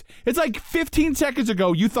nose." It's like 15 seconds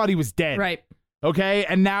ago you thought he was dead. Right. Okay,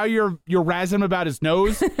 and now you're razzing him about his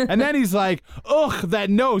nose, and then he's like, "Ugh,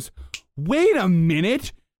 that nose." Wait a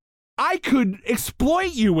minute, I could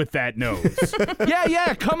exploit you with that nose.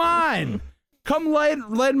 yeah, come on, come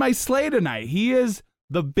lead my sleigh tonight. He is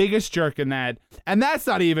the biggest jerk in that, and that's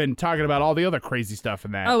not even talking about all the other crazy stuff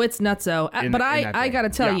in that. Oh, it's nutso. But I gotta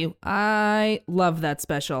tell you, I love that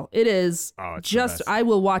special. It is just, I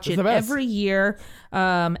will watch it every year.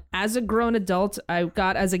 As a grown adult, I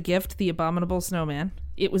got as a gift the Abominable Snowman.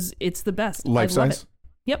 It's the best. Life I love size? it.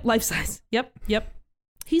 Yep, life size. Yep.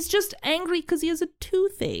 He's just angry because he has a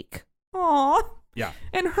toothache. Aw. Yeah.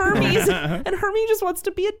 And Hermes just wants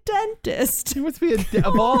to be a dentist. He wants to be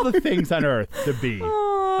of all the things on earth to be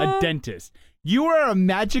a dentist. You are a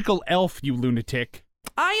magical elf, you lunatic.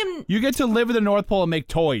 I am. You get to live in the North Pole and make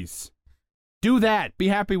toys. Do that. Be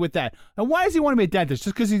happy with that. And why does he want to be a dentist?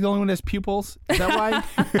 Just because he's the only one who has pupils? Is that why?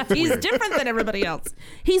 He's different than everybody else.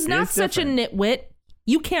 He's not such a nitwit.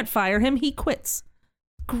 You can't fire him. He quits.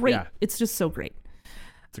 Great. Yeah. It's just so great.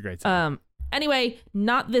 It's a great song. Anyway,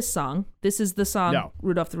 not this song. This is the song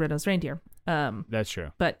Rudolph the Red-Nosed Reindeer. That's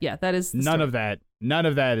true. But yeah, that is the none of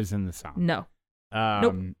that is in the song. No.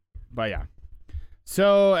 Nope. But yeah.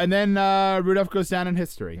 So, and then Rudolph goes down in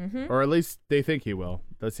history. Or at least they think he will.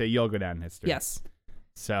 They'll say you'll go down in history. Yes.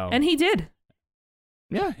 So. And he did.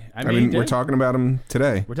 Yeah. I mean we're talking about him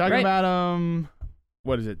today. We're talking about him,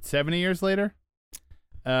 what is it, 70 years later?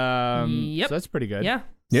 Yep. So that's pretty good. Yeah.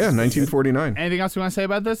 Yeah, 1949. Anything else you want to say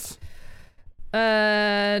about this?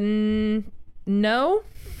 No.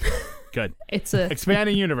 Good. It's a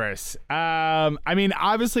expanding universe. I mean,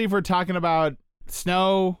 obviously, if we're talking about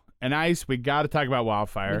snow and ice, we got to talk about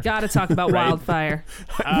wildfire. We got to talk about wildfire.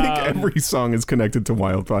 I think every song is connected to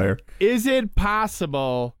wildfire. Is it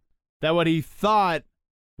possible that what he thought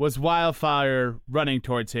was wildfire running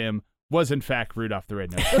towards him was in fact Rudolph the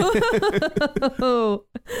Red-Nosed? Oh,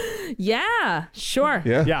 yeah, sure.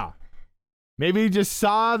 Yeah. Maybe he just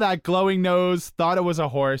saw that glowing nose, thought it was a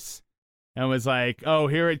horse, and was like, "Oh,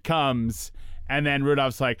 here it comes." And then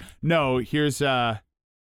Rudolph's like, "No, here's an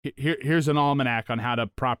almanac on how to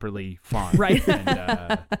properly farm, right?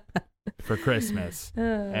 And, for Christmas,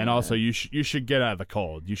 and also you should get out of the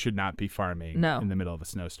cold. You should not be farming in the middle of a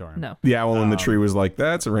snowstorm." No. The owl in the tree was like,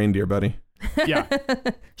 "That's a reindeer, buddy." Yeah.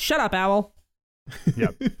 Shut up, owl.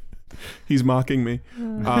 Yep. He's mocking me.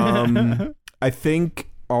 I think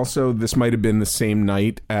also this might have been the same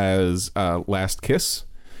night as Last Kiss.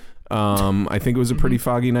 I think it was a pretty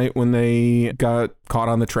foggy night when they got caught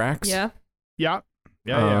on the tracks. Yeah.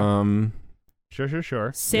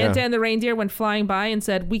 Sure. Santa and the reindeer went flying by and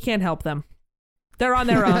said, "We can't help them. They're on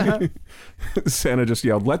their own." Santa just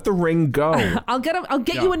yelled, "Let the ring go." I'll get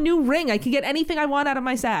you a new ring. I can get anything I want out of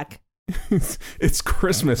my sack. It's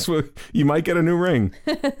Christmas. You might get a new ring.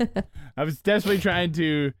 I was desperately trying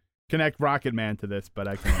to connect Rocket Man to this, but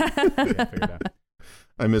I can't figure it out.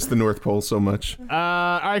 I miss the North Pole so much. All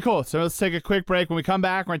right, cool. So let's take a quick break. When we come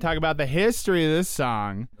back, we're going to talk about the history of this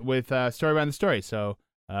song with Story Behind the Story. So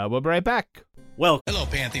we'll be right back. Well, hello,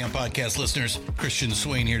 Pantheon podcast listeners. Christian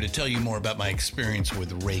Swain here to tell you more about my experience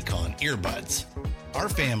with Raycon earbuds. Our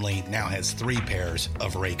family now has 3 pairs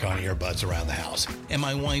of Raycon earbuds around the house, and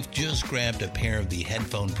my wife just grabbed a pair of the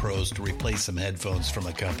Headphone Pros to replace some headphones from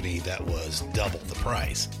a company that was double the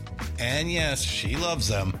price. And yes, she loves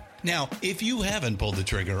them. Now, if you haven't pulled the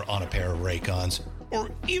trigger on a pair of Raycons, or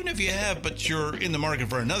even if you have, but you're in the market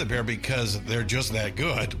for another pair because they're just that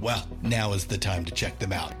good, well, now is the time to check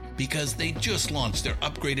them out, because they just launched their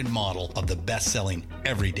upgraded model of the best-selling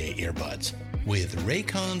everyday earbuds. With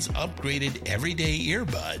Raycon's upgraded everyday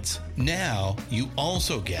earbuds, now you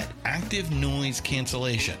also get active noise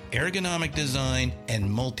cancellation, ergonomic design, and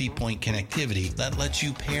multi-point connectivity that lets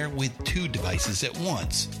you pair with 2 devices at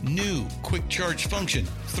once. New quick charge function,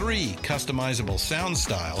 3 customizable sound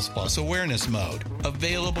styles, plus awareness mode.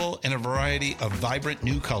 Available in a variety of vibrant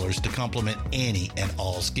new colors to complement any and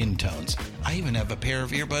all skin tones. I even have a pair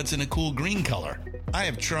of earbuds in a cool green color. I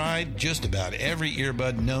have tried just about every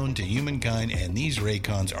earbud known to humankind, and these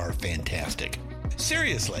Raycons are fantastic.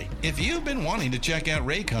 Seriously, if you've been wanting to check out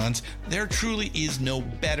Raycons, there truly is no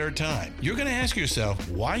better time. You're going to ask yourself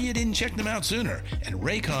why you didn't check them out sooner, and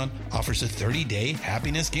Raycon offers a 30-day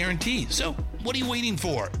happiness guarantee. So what are you waiting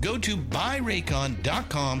for? Go to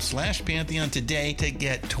buyraycon.com/Pantheon today to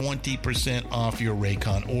get 20% off your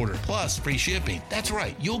Raycon order, plus free shipping. That's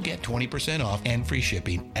right, you'll get 20% off and free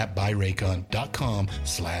shipping at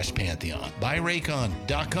buyraycon.com/Pantheon.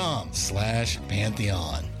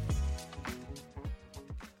 buyraycon.com/Pantheon.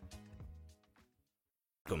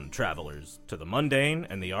 Welcome, travelers, to the Mundane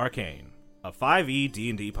and the Arcane, a 5e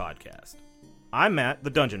D&D podcast. I'm Matt, the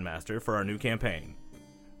Dungeon Master for our new campaign.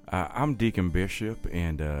 I'm Deacon Bishop,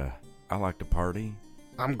 and I like to party.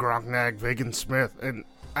 I'm Grognag Vagan Smith, and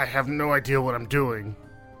I have no idea what I'm doing.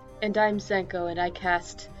 And I'm Zenko, and I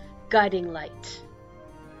cast Guiding Light.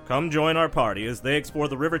 Come join our party as they explore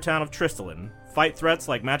the river town of Tristalin, fight threats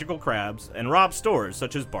like magical crabs, and rob stores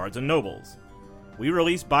such as Bards and Nobles. We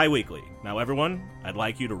release bi-weekly. Now, everyone, I'd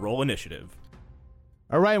like you to roll initiative.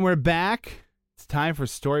 All right, we're back. It's time for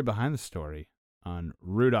Story Behind the Story on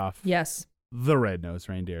Rudolph. Yes. The Red-Nosed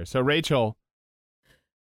Reindeer. So, Rachel,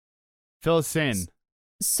 fill us in.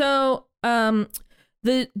 So,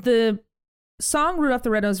 the song Rudolph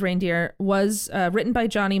the Red-Nosed Reindeer was written by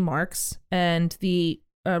Johnny Marks, and the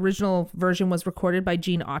original version was recorded by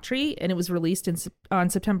Gene Autry, and it was released on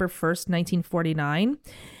September 1st, 1949.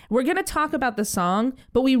 We're going to talk about the song,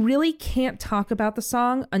 but we really can't talk about the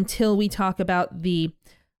song until we talk about the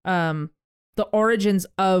origins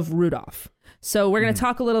of Rudolph. So we're going to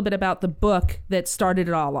talk a little bit about the book that started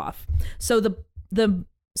it all off. So the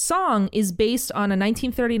song is based on a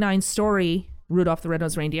 1939 story, Rudolph the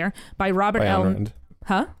Red-Nosed Reindeer, by Robert L.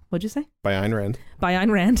 Huh? What'd you say? By Ayn Rand. By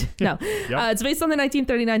Ayn Rand. No. It's based on the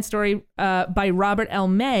 1939 story by Robert L.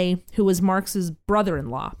 May, who was Marx's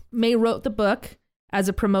brother-in-law. May wrote the book as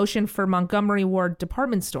a promotion for Montgomery Ward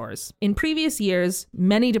department stores. In previous years,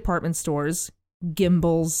 many department stores,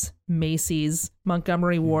 Gimbel's, Macy's,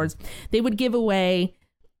 Montgomery Ward's, they would give away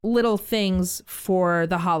little things for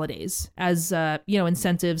the holidays as,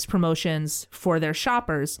 incentives, promotions for their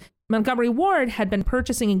shoppers. Montgomery Ward had been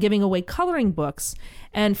purchasing and giving away coloring books.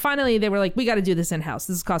 And finally, they were like, we got to do this in-house.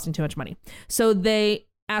 This is costing too much money. So they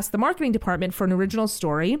asked the marketing department for an original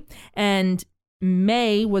story. And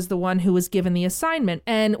May was the one who was given the assignment.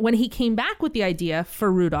 And when he came back with the idea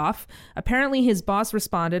for Rudolph, apparently his boss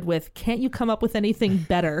responded with, can't you come up with anything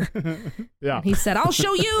better? Yeah. And he said, I'll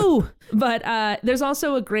show you. But there's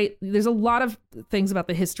also there's a lot of things about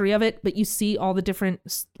the history of it, but you see all the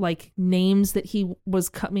different names that he was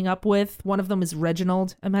coming up with. One of them is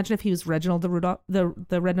Reginald. Imagine if he was Reginald the Rudolph, the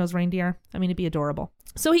red-nosed reindeer. I mean, it'd be adorable.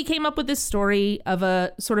 So he came up with this story of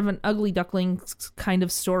a sort of an ugly duckling kind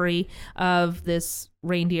of story of this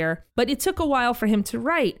reindeer, but it took a while for him to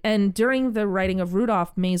write. And during the writing of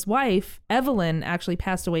Rudolph, May's wife, Evelyn, actually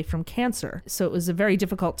passed away from cancer. So it was a very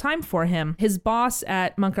difficult time for him. His boss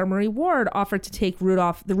at Montgomery Ward offered to take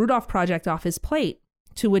the Rudolph project off his plate,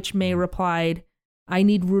 to which May replied, I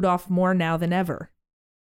need Rudolph more now than ever.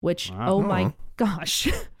 Which, oh my gosh,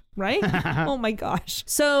 right? Oh my gosh.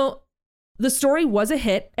 So the story was a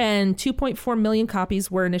hit, and 2.4 million copies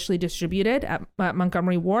were initially distributed at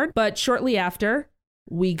Montgomery Ward. But shortly after,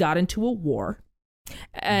 we got into a war.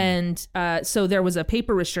 And so there was a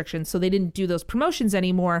paper restriction, so they didn't do those promotions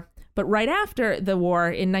anymore. But right after the war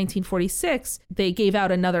in 1946, they gave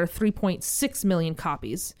out another 3.6 million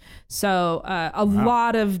copies. So a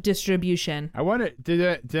lot of distribution. I wonder, did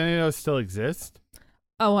any of those still exist?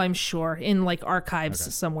 Oh, I'm sure. In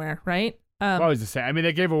archives somewhere, right? What was to say? I mean,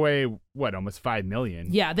 they gave away almost 5 million.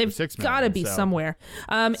 Yeah, they've got to be somewhere.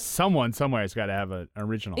 Someone somewhere has got to have an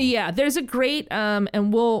original. Yeah, there's a great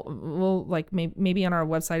and we'll maybe on our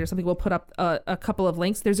website or something we'll put up a couple of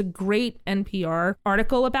links. There's a great NPR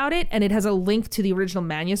article about it, and it has a link to the original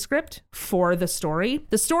manuscript for the story.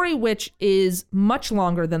 The story, which is much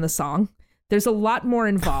longer than the song. There's a lot more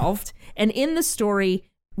involved, and in the story,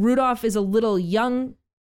 Rudolph is a little young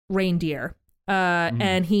reindeer.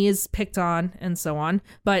 And he is picked on and so on,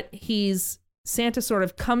 but Santa sort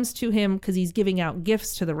of comes to him because he's giving out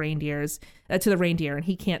gifts to the reindeer, and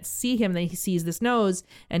he can't see him. Then he sees this nose,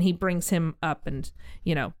 and he brings him up and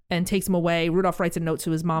takes him away. Rudolph writes a note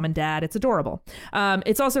to his mom and dad. It's adorable.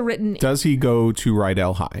 It's also written. Does he go to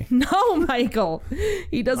Rydell High? No, Michael.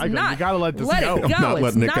 He does not. You gotta let this go. go. Let it go. I'm not it's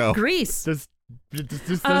letting it not go. Grease. It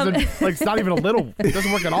just doesn't, it's not even a little, it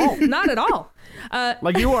doesn't work at all. Not at all.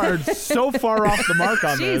 You are so far off the mark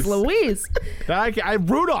on this. Jeez Louise. That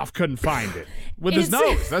Rudolph couldn't find it with his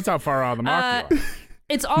nose. That's how far off the mark you are.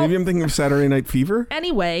 It's all. Maybe I'm thinking of Saturday Night Fever.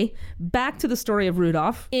 Anyway, back to the story of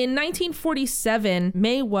Rudolph. In 1947,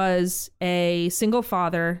 May was a single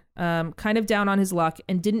father, kind of down on his luck,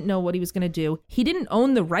 and didn't know what he was going to do. He didn't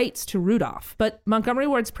own the rights to Rudolph, but Montgomery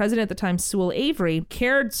Ward's president at the time, Sewell Avery,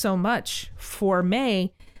 cared so much for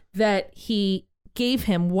May that he gave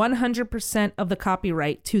him 100% of the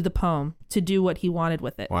copyright to the poem to do what he wanted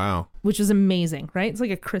with it. Wow. Which was amazing, right? It's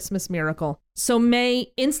like a Christmas miracle. So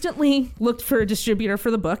May instantly looked for a distributor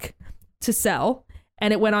for the book to sell,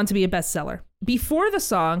 and it went on to be a bestseller. Before the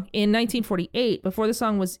song, in 1948, before the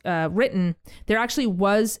song was written, there actually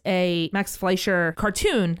was a Max Fleischer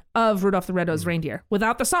cartoon of Rudolph the Red-Nosed Reindeer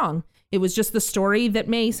without the song. It was just the story that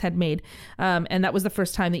Mace had made. And that was the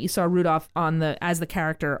first time that you saw Rudolph as the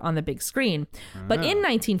character on the big screen. But in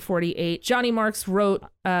 1948, Johnny Marks wrote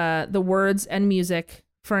the words and music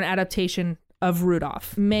for an adaptation of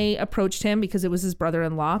Rudolph. May approached him because it was his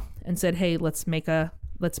brother-in-law and said, hey, let's make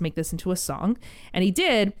this into a song. And he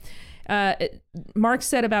did. Mark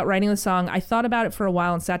said about writing the song, I thought about it for a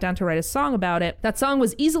while and sat down to write a song about it. That song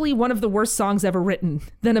was easily one of the worst songs ever written.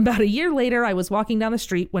 Then about a year later, I was walking down the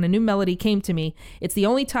street when a new melody came to me. It's the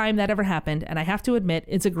only time that ever happened, and I have to admit,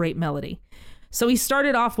 it's a great melody. So he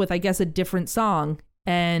started off with, I guess, a different song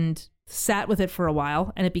and sat with it for a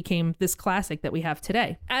while, and it became this classic that we have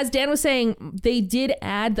today. As Dan was saying, they did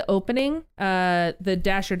add the opening, the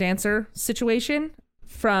Dasher Dancer situation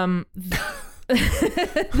from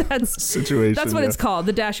situation. That's what it's called,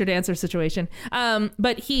 the Dasher Dancer situation.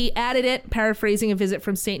 But he added it, paraphrasing A Visit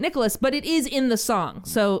from St. Nicholas, but it is in the song.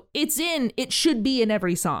 So it should be in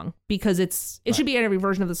every song because it should be in every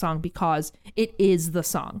version of the song because it is the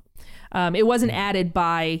song. It wasn't added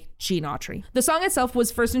by Gene Autry. The song itself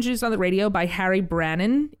was first introduced on the radio by Harry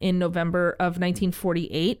Brannan in November of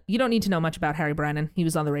 1948. You don't need to know much about Harry Brannan. He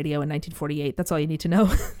was on the radio in 1948. That's all you need to know.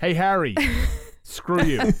 Hey, Harry. Screw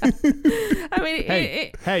you. I mean,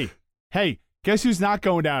 hey, guess who's not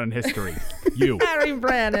going down in history? You. Harry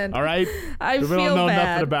Brannan. All right? I We feel don't know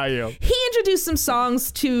bad. nothing about you. He introduced some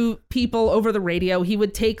songs to people over the radio. He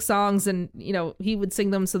would take songs and, he would sing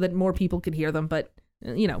them so that more people could hear them. But,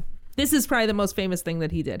 this is probably the most famous thing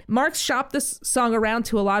that he did. Marx shopped this song around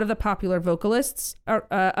to a lot of the popular vocalists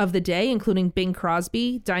of the day, including Bing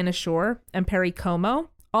Crosby, Dinah Shore, and Perry Como,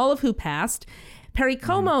 all of who passed. Perry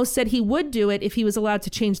Como said he would do it if he was allowed to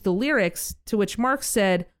change the lyrics, to which Marx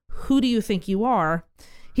said, "Who do you think you are?"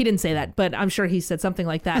 He didn't say that, but I'm sure he said something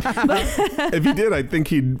like that. If he did, I think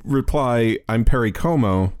he'd reply, "I'm Perry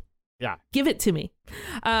Como." Yeah. Give it to me.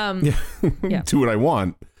 Do what I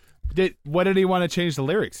want. What did he want to change the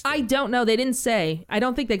lyrics to? I don't know. They didn't say. I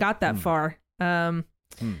don't think they got that far. I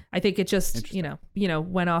think it just,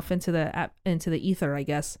 went off into the ether, I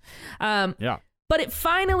guess. Yeah. But it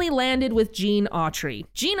finally landed with Gene Autry.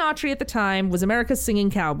 Gene Autry at the time was America's singing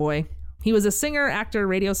cowboy. He was a singer, actor,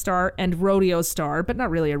 radio star, and rodeo star, but not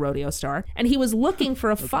really a rodeo star. And he was looking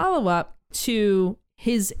for a follow-up to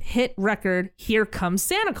his hit record, Here Comes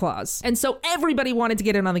Santa Claus. And so everybody wanted to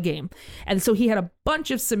get in on the game. And so he had a bunch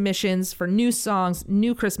of submissions for new songs,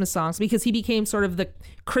 new Christmas songs, because he became sort of the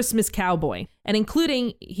Christmas cowboy. And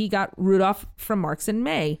including, he got Rudolph from Marx in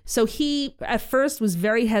May. So he, at first, was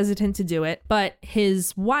very hesitant to do it. But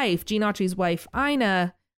his wife, Gene Autry's wife,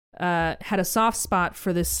 Ina, had a soft spot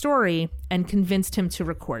for this story and convinced him to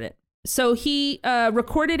record it. So he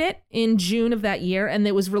recorded it in June of that year, and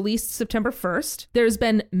it was released September 1st. There's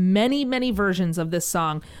been many, many versions of this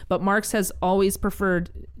song, but Marx has always preferred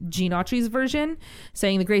Gene Autry's version,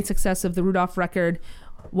 saying the great success of the Rudolph record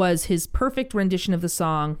was his perfect rendition of the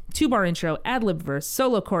song, 2-bar intro, ad-lib verse,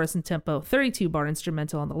 solo chorus and tempo, 32-bar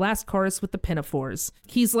instrumental, and the last chorus with the pinafores.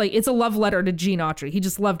 He's like, it's a love letter to Gene Autry. He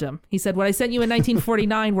just loved him. He said, "What I sent you in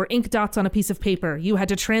 1949 were ink dots on a piece of paper. You had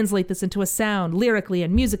to translate this into a sound, lyrically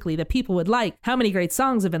and musically, that people would like. How many great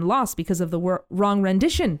songs have been lost because of the wrong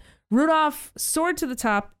rendition?" Rudolph soared to the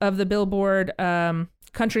top of the Billboard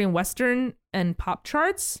country and western and pop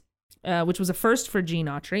charts, which was a first for Gene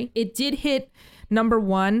Autry. It did hit number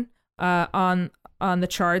 1 on the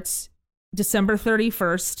charts December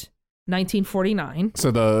 31st, 1949.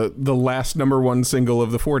 So the last number 1 single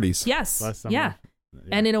of the 40s. Yes. Yeah.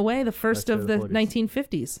 And in a way, the first of the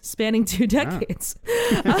 1950s, spanning 2 decades.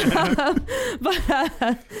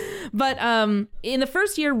 But in the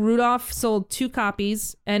first year, Rudolph sold 2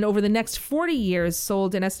 copies, and over the next 40 years,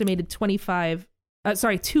 sold an estimated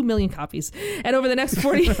 2 million copies. And over the next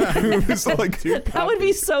 40 that would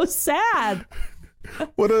be so sad.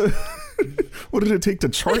 What did it take to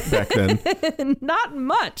chart back then? Not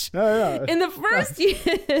much. Yeah. In the first year.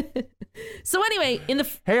 So anyway,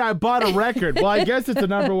 hey, I bought a record. Well, I guess it's a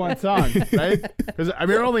number 1 song, right? Because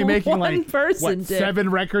we're only making One person did.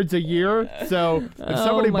 7 records a year. So if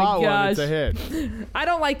somebody bought one, it's a hit. I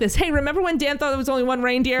don't like this. Hey, remember when Dan thought there was only one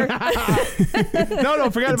reindeer? No,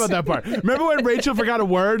 forget about that part. Remember when Rachel forgot a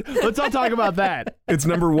word? Let's all talk about that. It's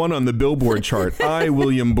number 1 on the Billboard chart. I,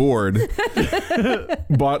 William Board,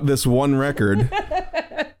 bought this one record.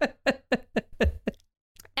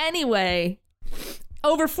 Anyway,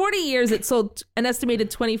 over 40 years, it sold an estimated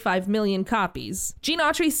 25 million copies. Gene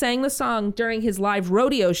Autry sang the song during his live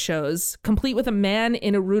rodeo shows, complete with a man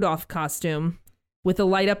in a Rudolph costume with a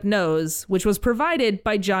light-up nose, which was provided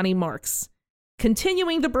by Johnny Marks,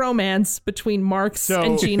 continuing the bromance between Marx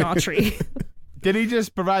and Gene Autry. Did he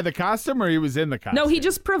just provide the costume, or he was in the costume? No, he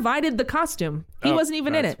just provided the costume. He wasn't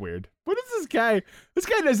even in it. That's weird. What is this guy? This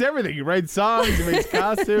guy does everything. He writes songs, he makes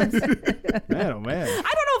costumes. Man, oh man. I don't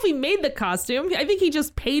know if he made the costume. I think he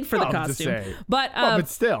just paid for the costume. But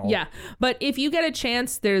still. Yeah. But if you get a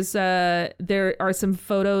chance, there are some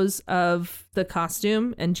photos of the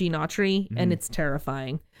costume and Gene Autry, and it's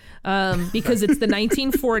terrifying. Because it's the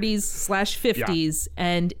 1940s/50s,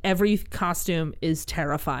 and every costume is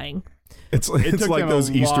terrifying. It's like those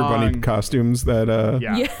Easter Bunny costumes that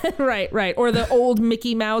Yeah, right. Or the old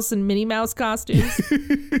Mickey Mouse and Minnie Mouse costumes.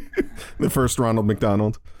 The first Ronald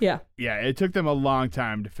McDonald. Yeah. Yeah, it took them a long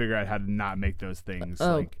time to figure out how to not make those things.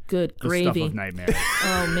 Oh, like good the gravy. stuff of nightmares.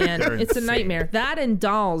 Oh man, it's a nightmare. That and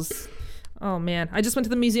dolls. Oh man, I just went to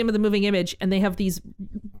the Museum of the Moving Image, and they have these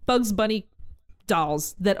Bugs Bunny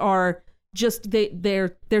dolls that are just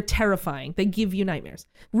they're terrifying. They give you nightmares.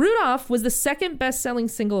 Rudolph was the second best-selling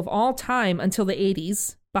single of all time until the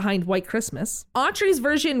 80s, behind White Christmas. Autry's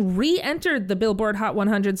version re-entered the Billboard Hot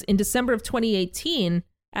 100s in December of 2018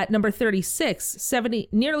 at number 36,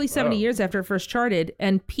 nearly 70 years after it first charted,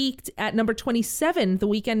 and peaked at number 27 the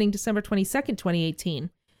week ending December 22nd, 2018.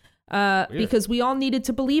 Because we all needed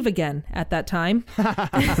to believe again at that time.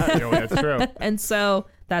 That's true. And so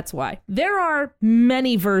that's why. There are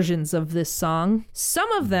many versions of this song. Some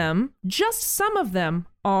of them, just some of them,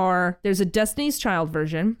 there's a Destiny's Child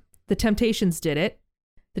version. The Temptations did it.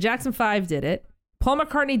 The Jackson 5 did it. Paul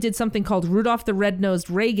McCartney did something called Rudolph the Red-Nosed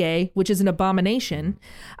Reggae, which is an abomination.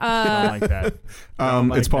 I don't like that.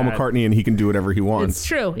 It's Paul McCartney, and he can do whatever he wants. It's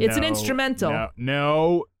true. It's an instrumental.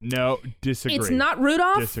 No, disagree. It's not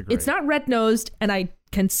Rudolph. Disagree. It's not Red-Nosed, and I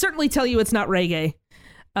can certainly tell you it's not reggae.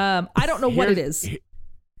 I don't know what it is.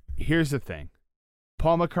 Here's the thing.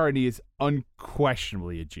 Paul McCartney is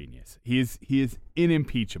unquestionably a genius. He is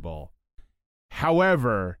unimpeachable.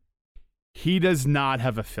 However, he does not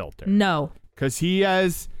have a filter. No. Because he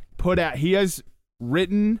has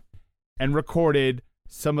written and recorded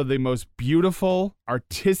some of the most beautiful,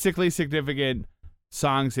 artistically significant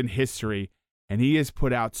songs in history, and he has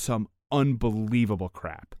put out some unbelievable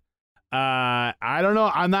crap. I don't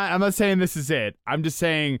know. I'm not saying this is it. I'm just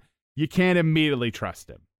saying you can't immediately trust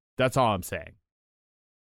him. That's all I'm saying.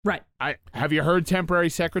 Right. Have you heard Temporary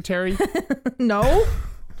Secretary? No.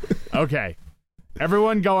 Okay.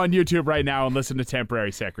 Everyone go on YouTube right now and listen to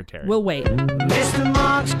Temporary Secretary. We'll wait. Mr.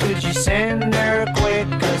 Marks, could you send her quick?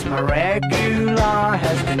 Cause my regular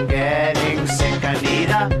has been getting sick. I need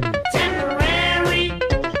a temporary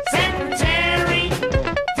secretary.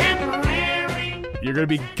 You're going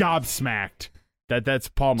to be gobsmacked that's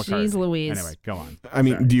Paul McCartney. Jeez Louise. Anyway, go on. I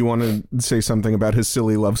mean, do you want to say something about his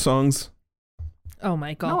silly love songs? Oh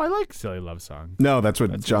my God. No, I like silly love songs. No, that's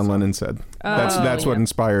what John Lennon said. That's what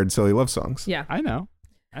inspired silly love songs. Yeah. I know.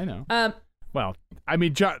 Well, I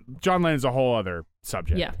mean, John Lennon's a whole other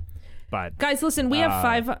subject. Yeah. But guys, listen, we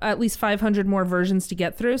have at least 500 more versions to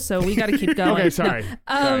get through, so we got to keep going. Okay, sorry.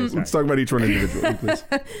 Sorry. Let's talk about each one individually, please.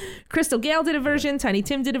 Crystal Gale did a version. Tiny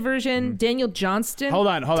Tim did a version. Daniel Johnston. Hold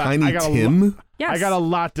on. Tiny Tim? Yes. I got a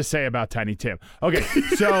lot to say about Tiny Tim. Okay,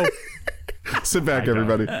 so sit back,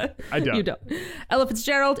 everybody. I don't. You don't. Ella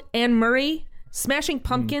Fitzgerald, Anne Murray, Smashing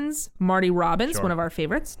Pumpkins, Marty Robbins, one of our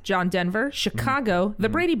favorites, John Denver, Chicago, The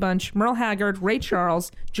Brady Bunch, Merle Haggard, Ray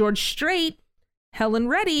Charles, George Strait, Helen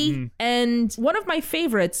Reddy, and one of my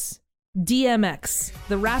favorites, DMX,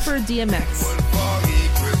 the rapper DMX.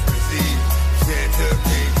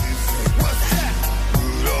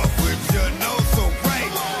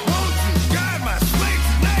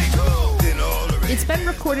 It's been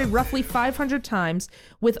recorded roughly 500 times,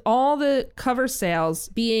 with all the cover sales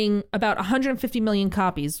being about 150 million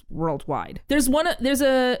copies worldwide. There's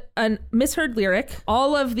a misheard lyric,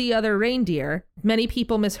 All of the Other Reindeer. Many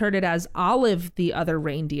people misheard it as Olive the Other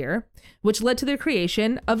Reindeer, which led to the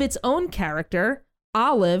creation of its own character,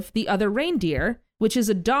 Olive the Other Reindeer, which is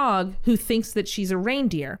a dog who thinks that she's a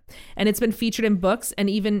reindeer. And it's been featured in books,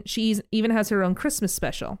 and she even has her own Christmas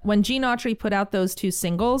special. When Gene Autry put out those two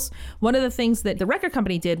singles, one of the things that the record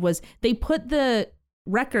company did was they put the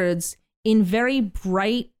records in very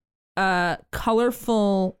bright,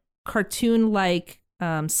 colorful, cartoon-like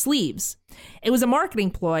sleeves. It was a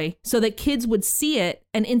marketing ploy so that kids would see it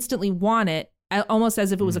and instantly want it, almost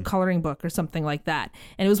as if it was a coloring book or something like that.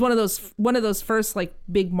 And it was one of those first like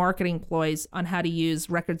big marketing ploys on how to use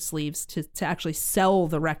record sleeves to actually sell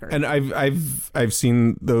the record. And I've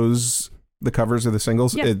seen the covers of the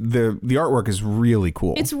singles. Yeah. The artwork is really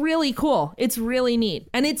cool. It's really cool. It's really neat.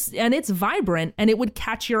 And it's vibrant, and it would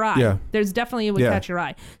catch your eye. Yeah. It would catch your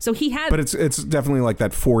eye. So he had... But it's definitely like that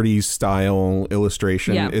 40s style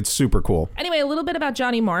illustration. Yeah. It's super cool. Anyway, a little bit about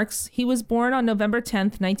Johnny Marks. He was born on November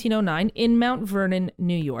 10th, 1909 in Mount Vernon,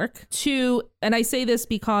 New York. And I say this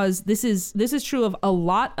because this is true of a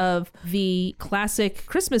lot of the classic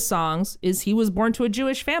Christmas songs, is he was born to a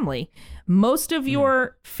Jewish family. Most of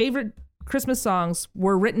your favorite Christmas songs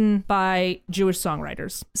were written by Jewish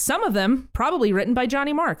songwriters. Some of them probably written by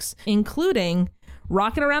Johnny Marks, including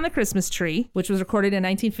Rockin' Around the Christmas Tree, which was recorded in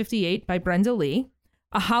 1958 by Brenda Lee,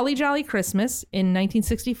 A Holly Jolly Christmas in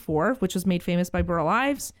 1964, which was made famous by Burl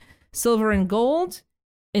Ives, Silver and Gold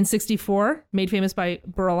in 64, made famous by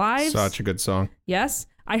Burl Ives. Such a good song. Yes.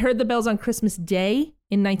 I Heard the Bells on Christmas Day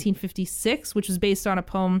in 1956, which was based on a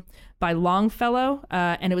poem by Longfellow,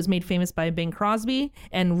 and it was made famous by Bing Crosby.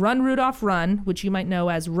 And Run, Rudolph, Run, which you might know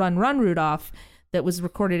as Run, Run, Rudolph, that was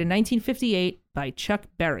recorded in 1958 by Chuck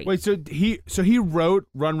Berry. Wait, so he wrote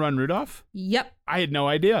Run Run Rudolph? Yep. I had no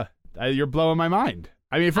idea. You're blowing my mind.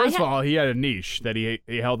 I mean, first of all, he had a niche that he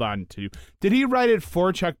held on to. Did he write it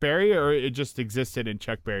for Chuck Berry, or it just existed and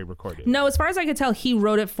Chuck Berry recorded it? No, as far as I could tell, he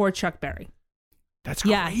wrote it for Chuck Berry. That's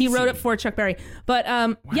crazy. Yeah, he wrote it for Chuck Berry. But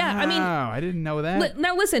yeah, I mean, I didn't know that.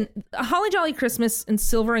 Now listen, Holly Jolly Christmas and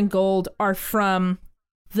Silver and Gold are from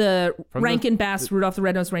the Rankin Bass Rudolph the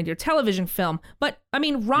Red-Nosed Reindeer television film. But I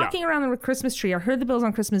mean, Rocking Around the Christmas Tree, I Heard the Bells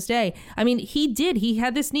on Christmas Day. I mean, he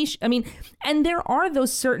had this niche. I mean, and there are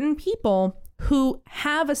those certain people who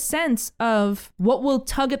have a sense of what will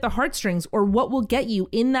tug at the heartstrings or what will get you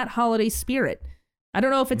in that holiday spirit. I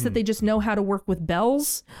don't know if it's that they just know how to work with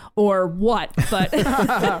bells or what, but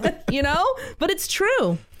but it's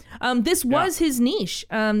true. This was his niche.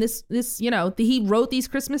 He wrote these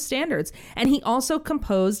Christmas standards, and he also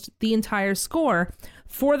composed the entire score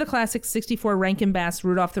for the classic 64 Rankin Bass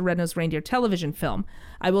Rudolph the Red-Nosed Reindeer television film.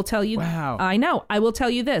 I will tell you. Wow. I know. I will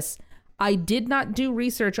tell you this. I did not do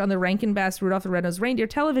research on the Rankin Bass Rudolph the Red-Nosed Reindeer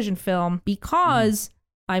television film because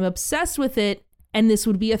I'm obsessed with it. And this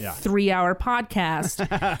would be a 3-hour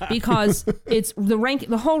podcast because it's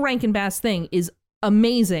the whole Rankin Bass thing is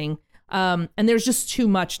amazing. And there's just too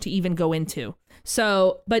much to even go into.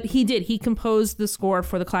 So, but he composed the score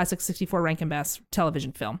for the classic 64 Rankin Bass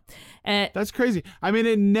television film. That's crazy. I mean,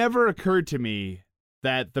 it never occurred to me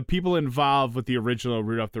that the people involved with the original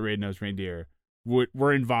Rudolph the Red-Nosed Reindeer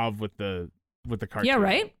were involved with the cartoon. Yeah,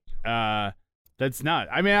 right? That's not.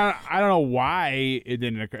 I mean, I don't know why it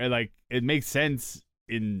didn't occur. Like, it makes sense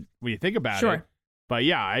when you think about it. But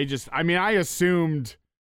yeah, I assumed,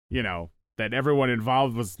 that everyone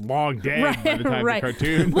involved was long dead by the time the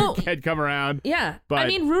cartoon had come around. Yeah. But I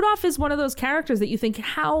mean, Rudolph is one of those characters that you think,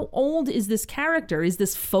 how old is this character? Is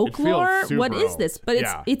this folklore? What is this? But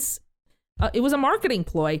it was a marketing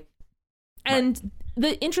ploy. And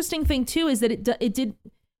the interesting thing too is that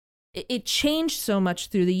it changed so much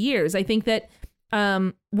through the years. I think that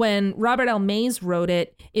when Robert L. Mays wrote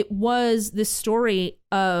it, it was this story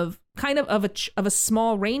of kind of a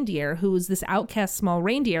small reindeer who was this outcast small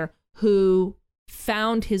reindeer who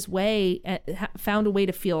found a way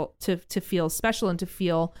to feel special and to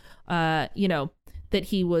feel that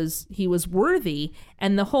he was worthy.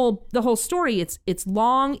 And the whole story, it's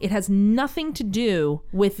long. It has nothing to do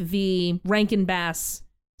with the Rankin Bass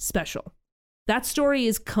special. That story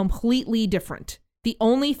is completely different. The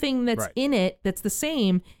only thing that's in it that's the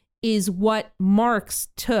same is what Marx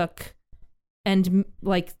took and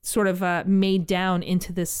made down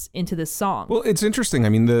into this song. Well, it's interesting. I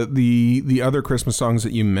mean, the other Christmas songs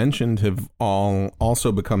that you mentioned have all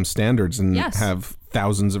also become standards and have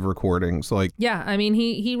thousands of recordings. I mean,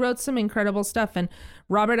 he wrote some incredible stuff, and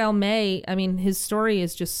Robert L. May, I mean, his story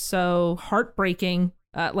is just so heartbreaking.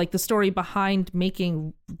 Like the story behind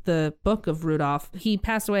making the book of Rudolph. He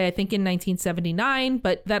passed away, I think, in 1979,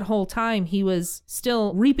 but that whole time he was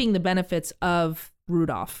still reaping the benefits of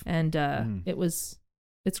Rudolph. And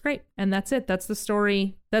it's great. And that's it. That's the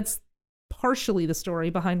story. That's partially the story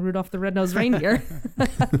behind Rudolph the Red-Nosed Reindeer.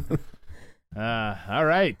 All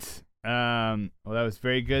right. Well, that was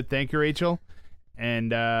very good. Thank you, Rachel.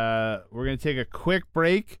 And we're going to take a quick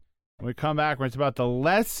break. When we come back, it's about the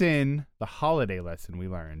holiday lesson we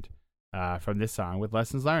learned from this song with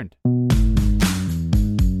Lessons Learned.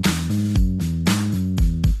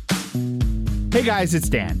 Hey guys, it's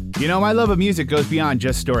Dan. My love of music goes beyond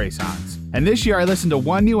just story songs. And this year I listened to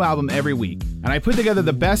one new album every week, and I put together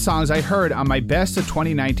the best songs I heard on my Best of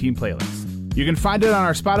 2019 playlist. You can find it on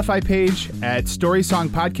our Spotify page at Story Song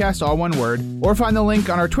Podcast, all one word, or find the link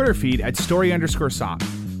on our Twitter feed at story_song.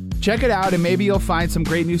 Check it out and maybe you'll find some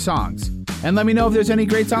great new songs. And let me know if there's any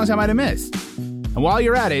great songs I might have missed. And while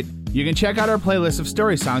you're at it, you can check out our playlist of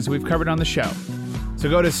story songs that we've covered on the show. So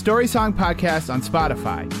go to Story Song Podcast on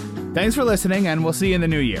Spotify. Thanks for listening, and we'll see you in the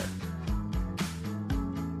new year.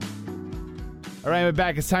 All right, we're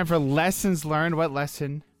back. It's time for Lessons Learned. What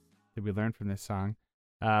lesson did we learn from this song?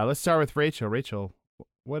 Let's start with Rachel. Rachel,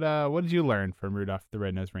 what did you learn from Rudolph the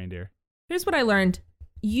Red-Nosed Reindeer? Here's what I learned.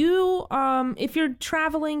 You, if you're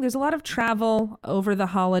traveling, there's a lot of travel over the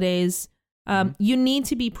holidays. You need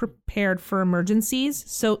to be prepared for emergencies.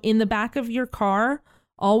 So in the back of your car,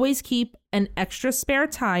 always keep an extra spare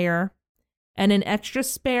tire and an extra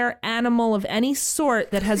spare animal of any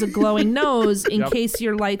sort that has a glowing nose in case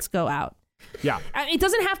your lights go out. Yeah. It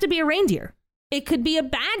doesn't have to be a reindeer. It could be a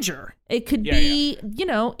badger. It could be,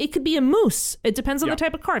 it could be a moose. It depends on the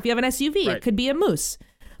type of car. If you have an SUV, it could be a moose.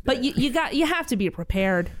 But you have to be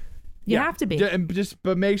prepared. You have to be.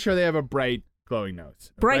 But make sure they have a bright glowing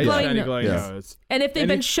nose. Bright glowing shiny nose. glowing Yes. nose. And if they've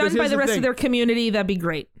been shunned by the rest of their community, that'd be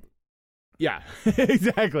great. Yeah,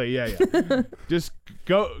 exactly. Yeah. Just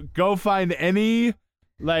go find any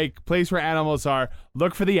place where animals are.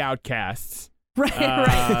 Look for the outcasts. Right.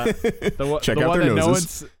 Check the out one their that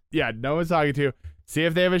noses. no one's talking to. See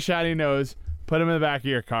if they have a shiny nose. Put them in the back of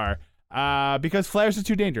your car. Because flares are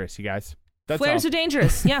too dangerous, you guys. That's Flares all. are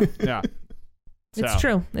dangerous. Yeah. Yeah. It's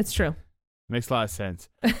true. It's true. Makes a lot of sense.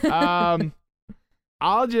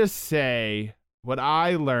 I'll just say what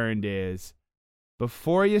I learned is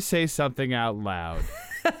before you say something out loud,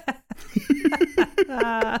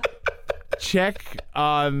 check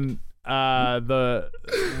on the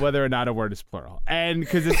whether or not a word is plural. And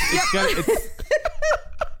because it's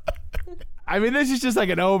I mean, this is just like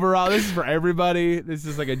an overall. This is for everybody. This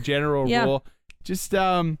is like a general rule. Just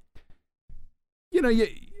because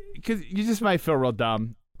you just might feel real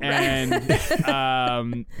dumb, and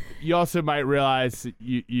you also might realize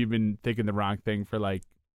you've been thinking the wrong thing for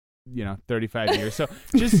 35 years. So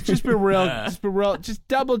just be real. Just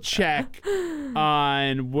double check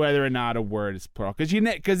on whether or not a word is plural,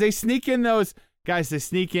 because they sneak in those guys. They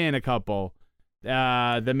sneak in a couple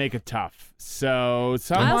that make it tough. So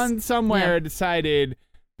someone somewhere decided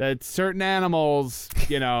that certain animals,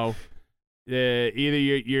 either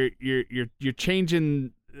you're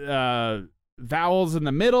changing vowels in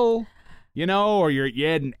the middle, or you're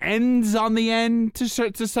adding ends on the end to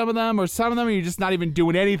some of them, or some of them you're just not even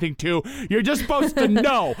doing anything to. You're just supposed to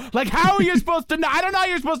know. Like, how are you supposed to know? I don't know how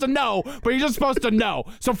you're supposed to know, but you're just supposed to know.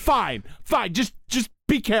 So fine, just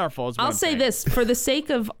be careful. I'll say this, for the sake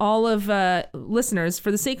of all of listeners,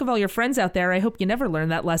 for the sake of all your friends out there, I hope you never learn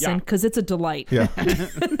that lesson, because it's a delight. Yeah.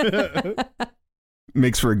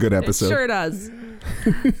 Makes for a good episode. It sure does.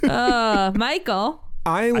 Michael.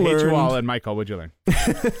 I hate you all, and Michael, what'd you learn?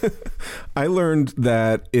 I learned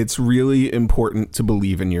that it's really important to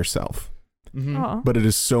believe in yourself. Mm-hmm. But it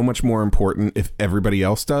is so much more important if everybody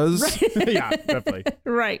else does. Right. Yeah, definitely.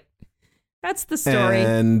 Right. That's the story.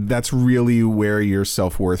 And that's really where your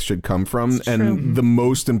self-worth should come from. It's and true. the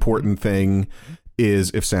most important thing is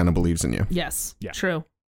if Santa believes in you. Yes. Yeah. True.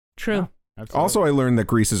 Yeah, also, I learned that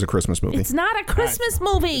Grease is a Christmas movie. It's not a Christmas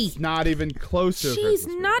movie. It's not even close to a She's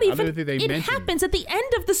Christmas not movie. even. I don't think they It mentioned happens at the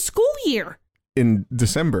end of the school year. In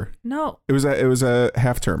December. No. It was a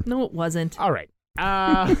half term. No, it wasn't. All right.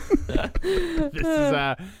 This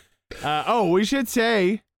is we should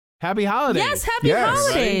say happy holidays. Yes, happy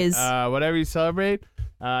holidays. Whatever you celebrate.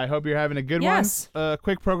 I hope you're having a good one.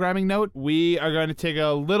 Quick programming note. We are going to take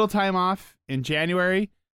a little time off in January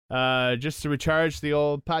just to recharge the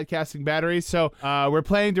old podcasting batteries. So we're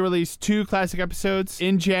planning to release 2 classic episodes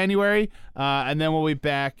in January, and then we'll be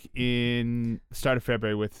back in the start of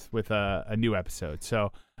February with a new episode.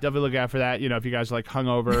 So definitely look out for that. If you guys are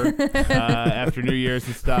hungover after New Year's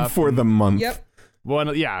and stuff. For the month. Yep.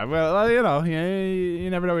 Well, yeah. Well, you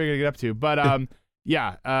never know what you're gonna get up to. But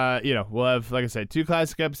we'll have, like I said, 2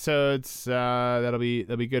 classic episodes. That'll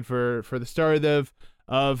be good for the start of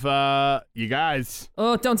you guys.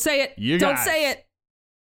 Oh, don't say it. Don't say it.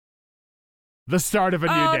 The start of a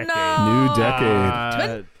new decade. No. New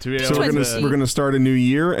decade. So we're gonna start a new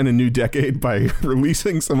year and a new decade by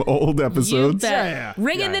releasing some old episodes.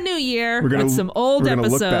 Ring in the new year We're gonna- with some old we're gonna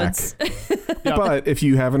look episodes. But if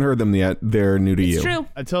you haven't heard them yet, they're new to you. It's true.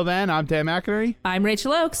 Until then, I'm Dan McInerney. I'm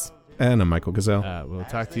Rachel Oakes. And I'm Michael Gazelle. We'll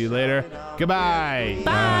talk to you later. Goodbye.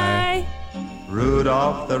 Bye.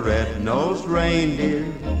 Rudolph the red-nosed reindeer,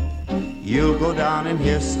 you'll go down in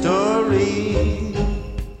history.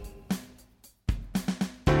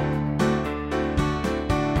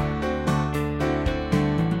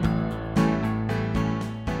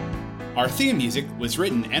 Our theme music was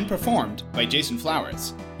written and performed by Jason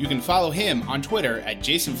Flowers. You can follow him on Twitter at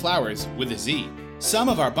Jason Flowers with a Z. Some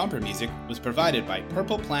of our bumper music was provided by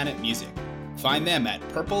Purple Planet Music. Find them at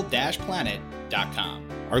purple-planet.com.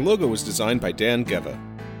 Our logo was designed by Dan Geva.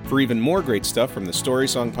 For even more great stuff from the Story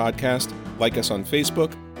Song Podcast, like us on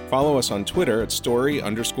Facebook, follow us on Twitter at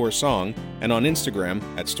story_song, and on Instagram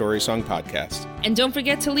at Story Song Podcast. And don't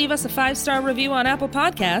forget to leave us a 5-star review on Apple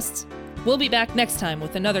Podcasts. We'll be back next time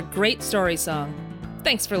with another great story song.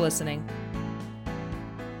 Thanks for listening.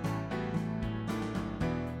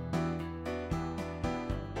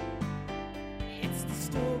 It's the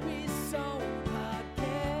Story Song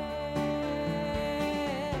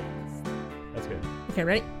Podcast. That's good. Okay,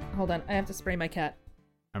 ready? Hold on. I have to spray my cat.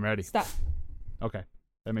 I'm ready. Stop. Okay,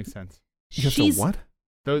 that makes sense. You have to what?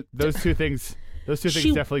 Those two things. Those two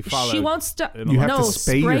things definitely follow. She won't stop. You have to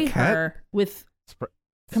spray your cat? her with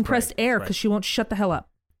compressed air because she won't shut the hell up.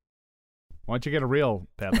 Why don't you get a real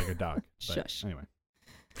pet like a dog? Shush. Anyway.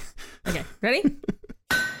 Okay, ready?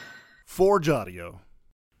 Forge audio.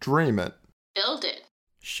 Dream it. Build it.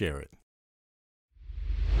 Share it.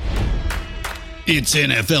 It's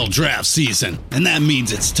NFL draft season, and that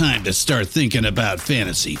means it's time to start thinking about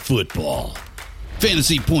fantasy football.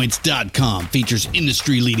 FantasyPoints.com features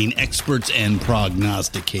industry-leading experts and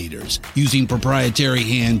prognosticators using proprietary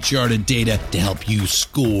hand-charted data to help you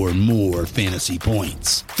score more fantasy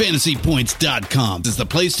points. FantasyPoints.com is the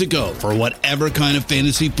place to go for whatever kind of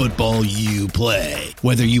fantasy football you play.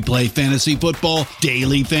 Whether you play fantasy football,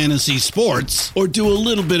 daily fantasy sports, or do a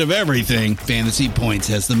little bit of everything, Fantasy Points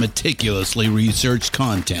has the meticulously researched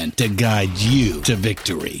content to guide you to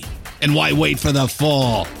victory. And why wait for the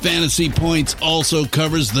fall? Fantasy Points also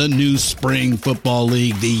covers the new spring football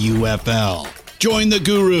league, the UFL. Join the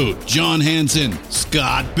guru, John Hansen,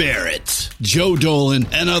 Scott Barrett, Joe Dolan,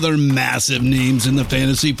 and other massive names in the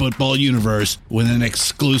fantasy football universe with an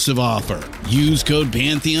exclusive offer. Use code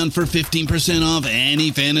Pantheon for 15% off any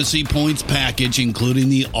Fantasy Points package, including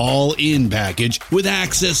the all-in package, with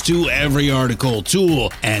access to every article,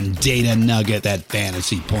 tool, and data nugget that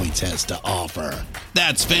Fantasy Points has to offer.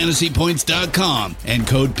 That's FantasyPoints.com and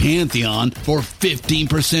code Pantheon for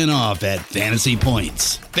 15% off at Fantasy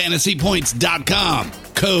Points. FantasyPoints.com,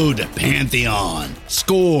 code Pantheon.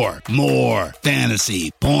 Score more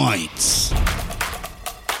fantasy points.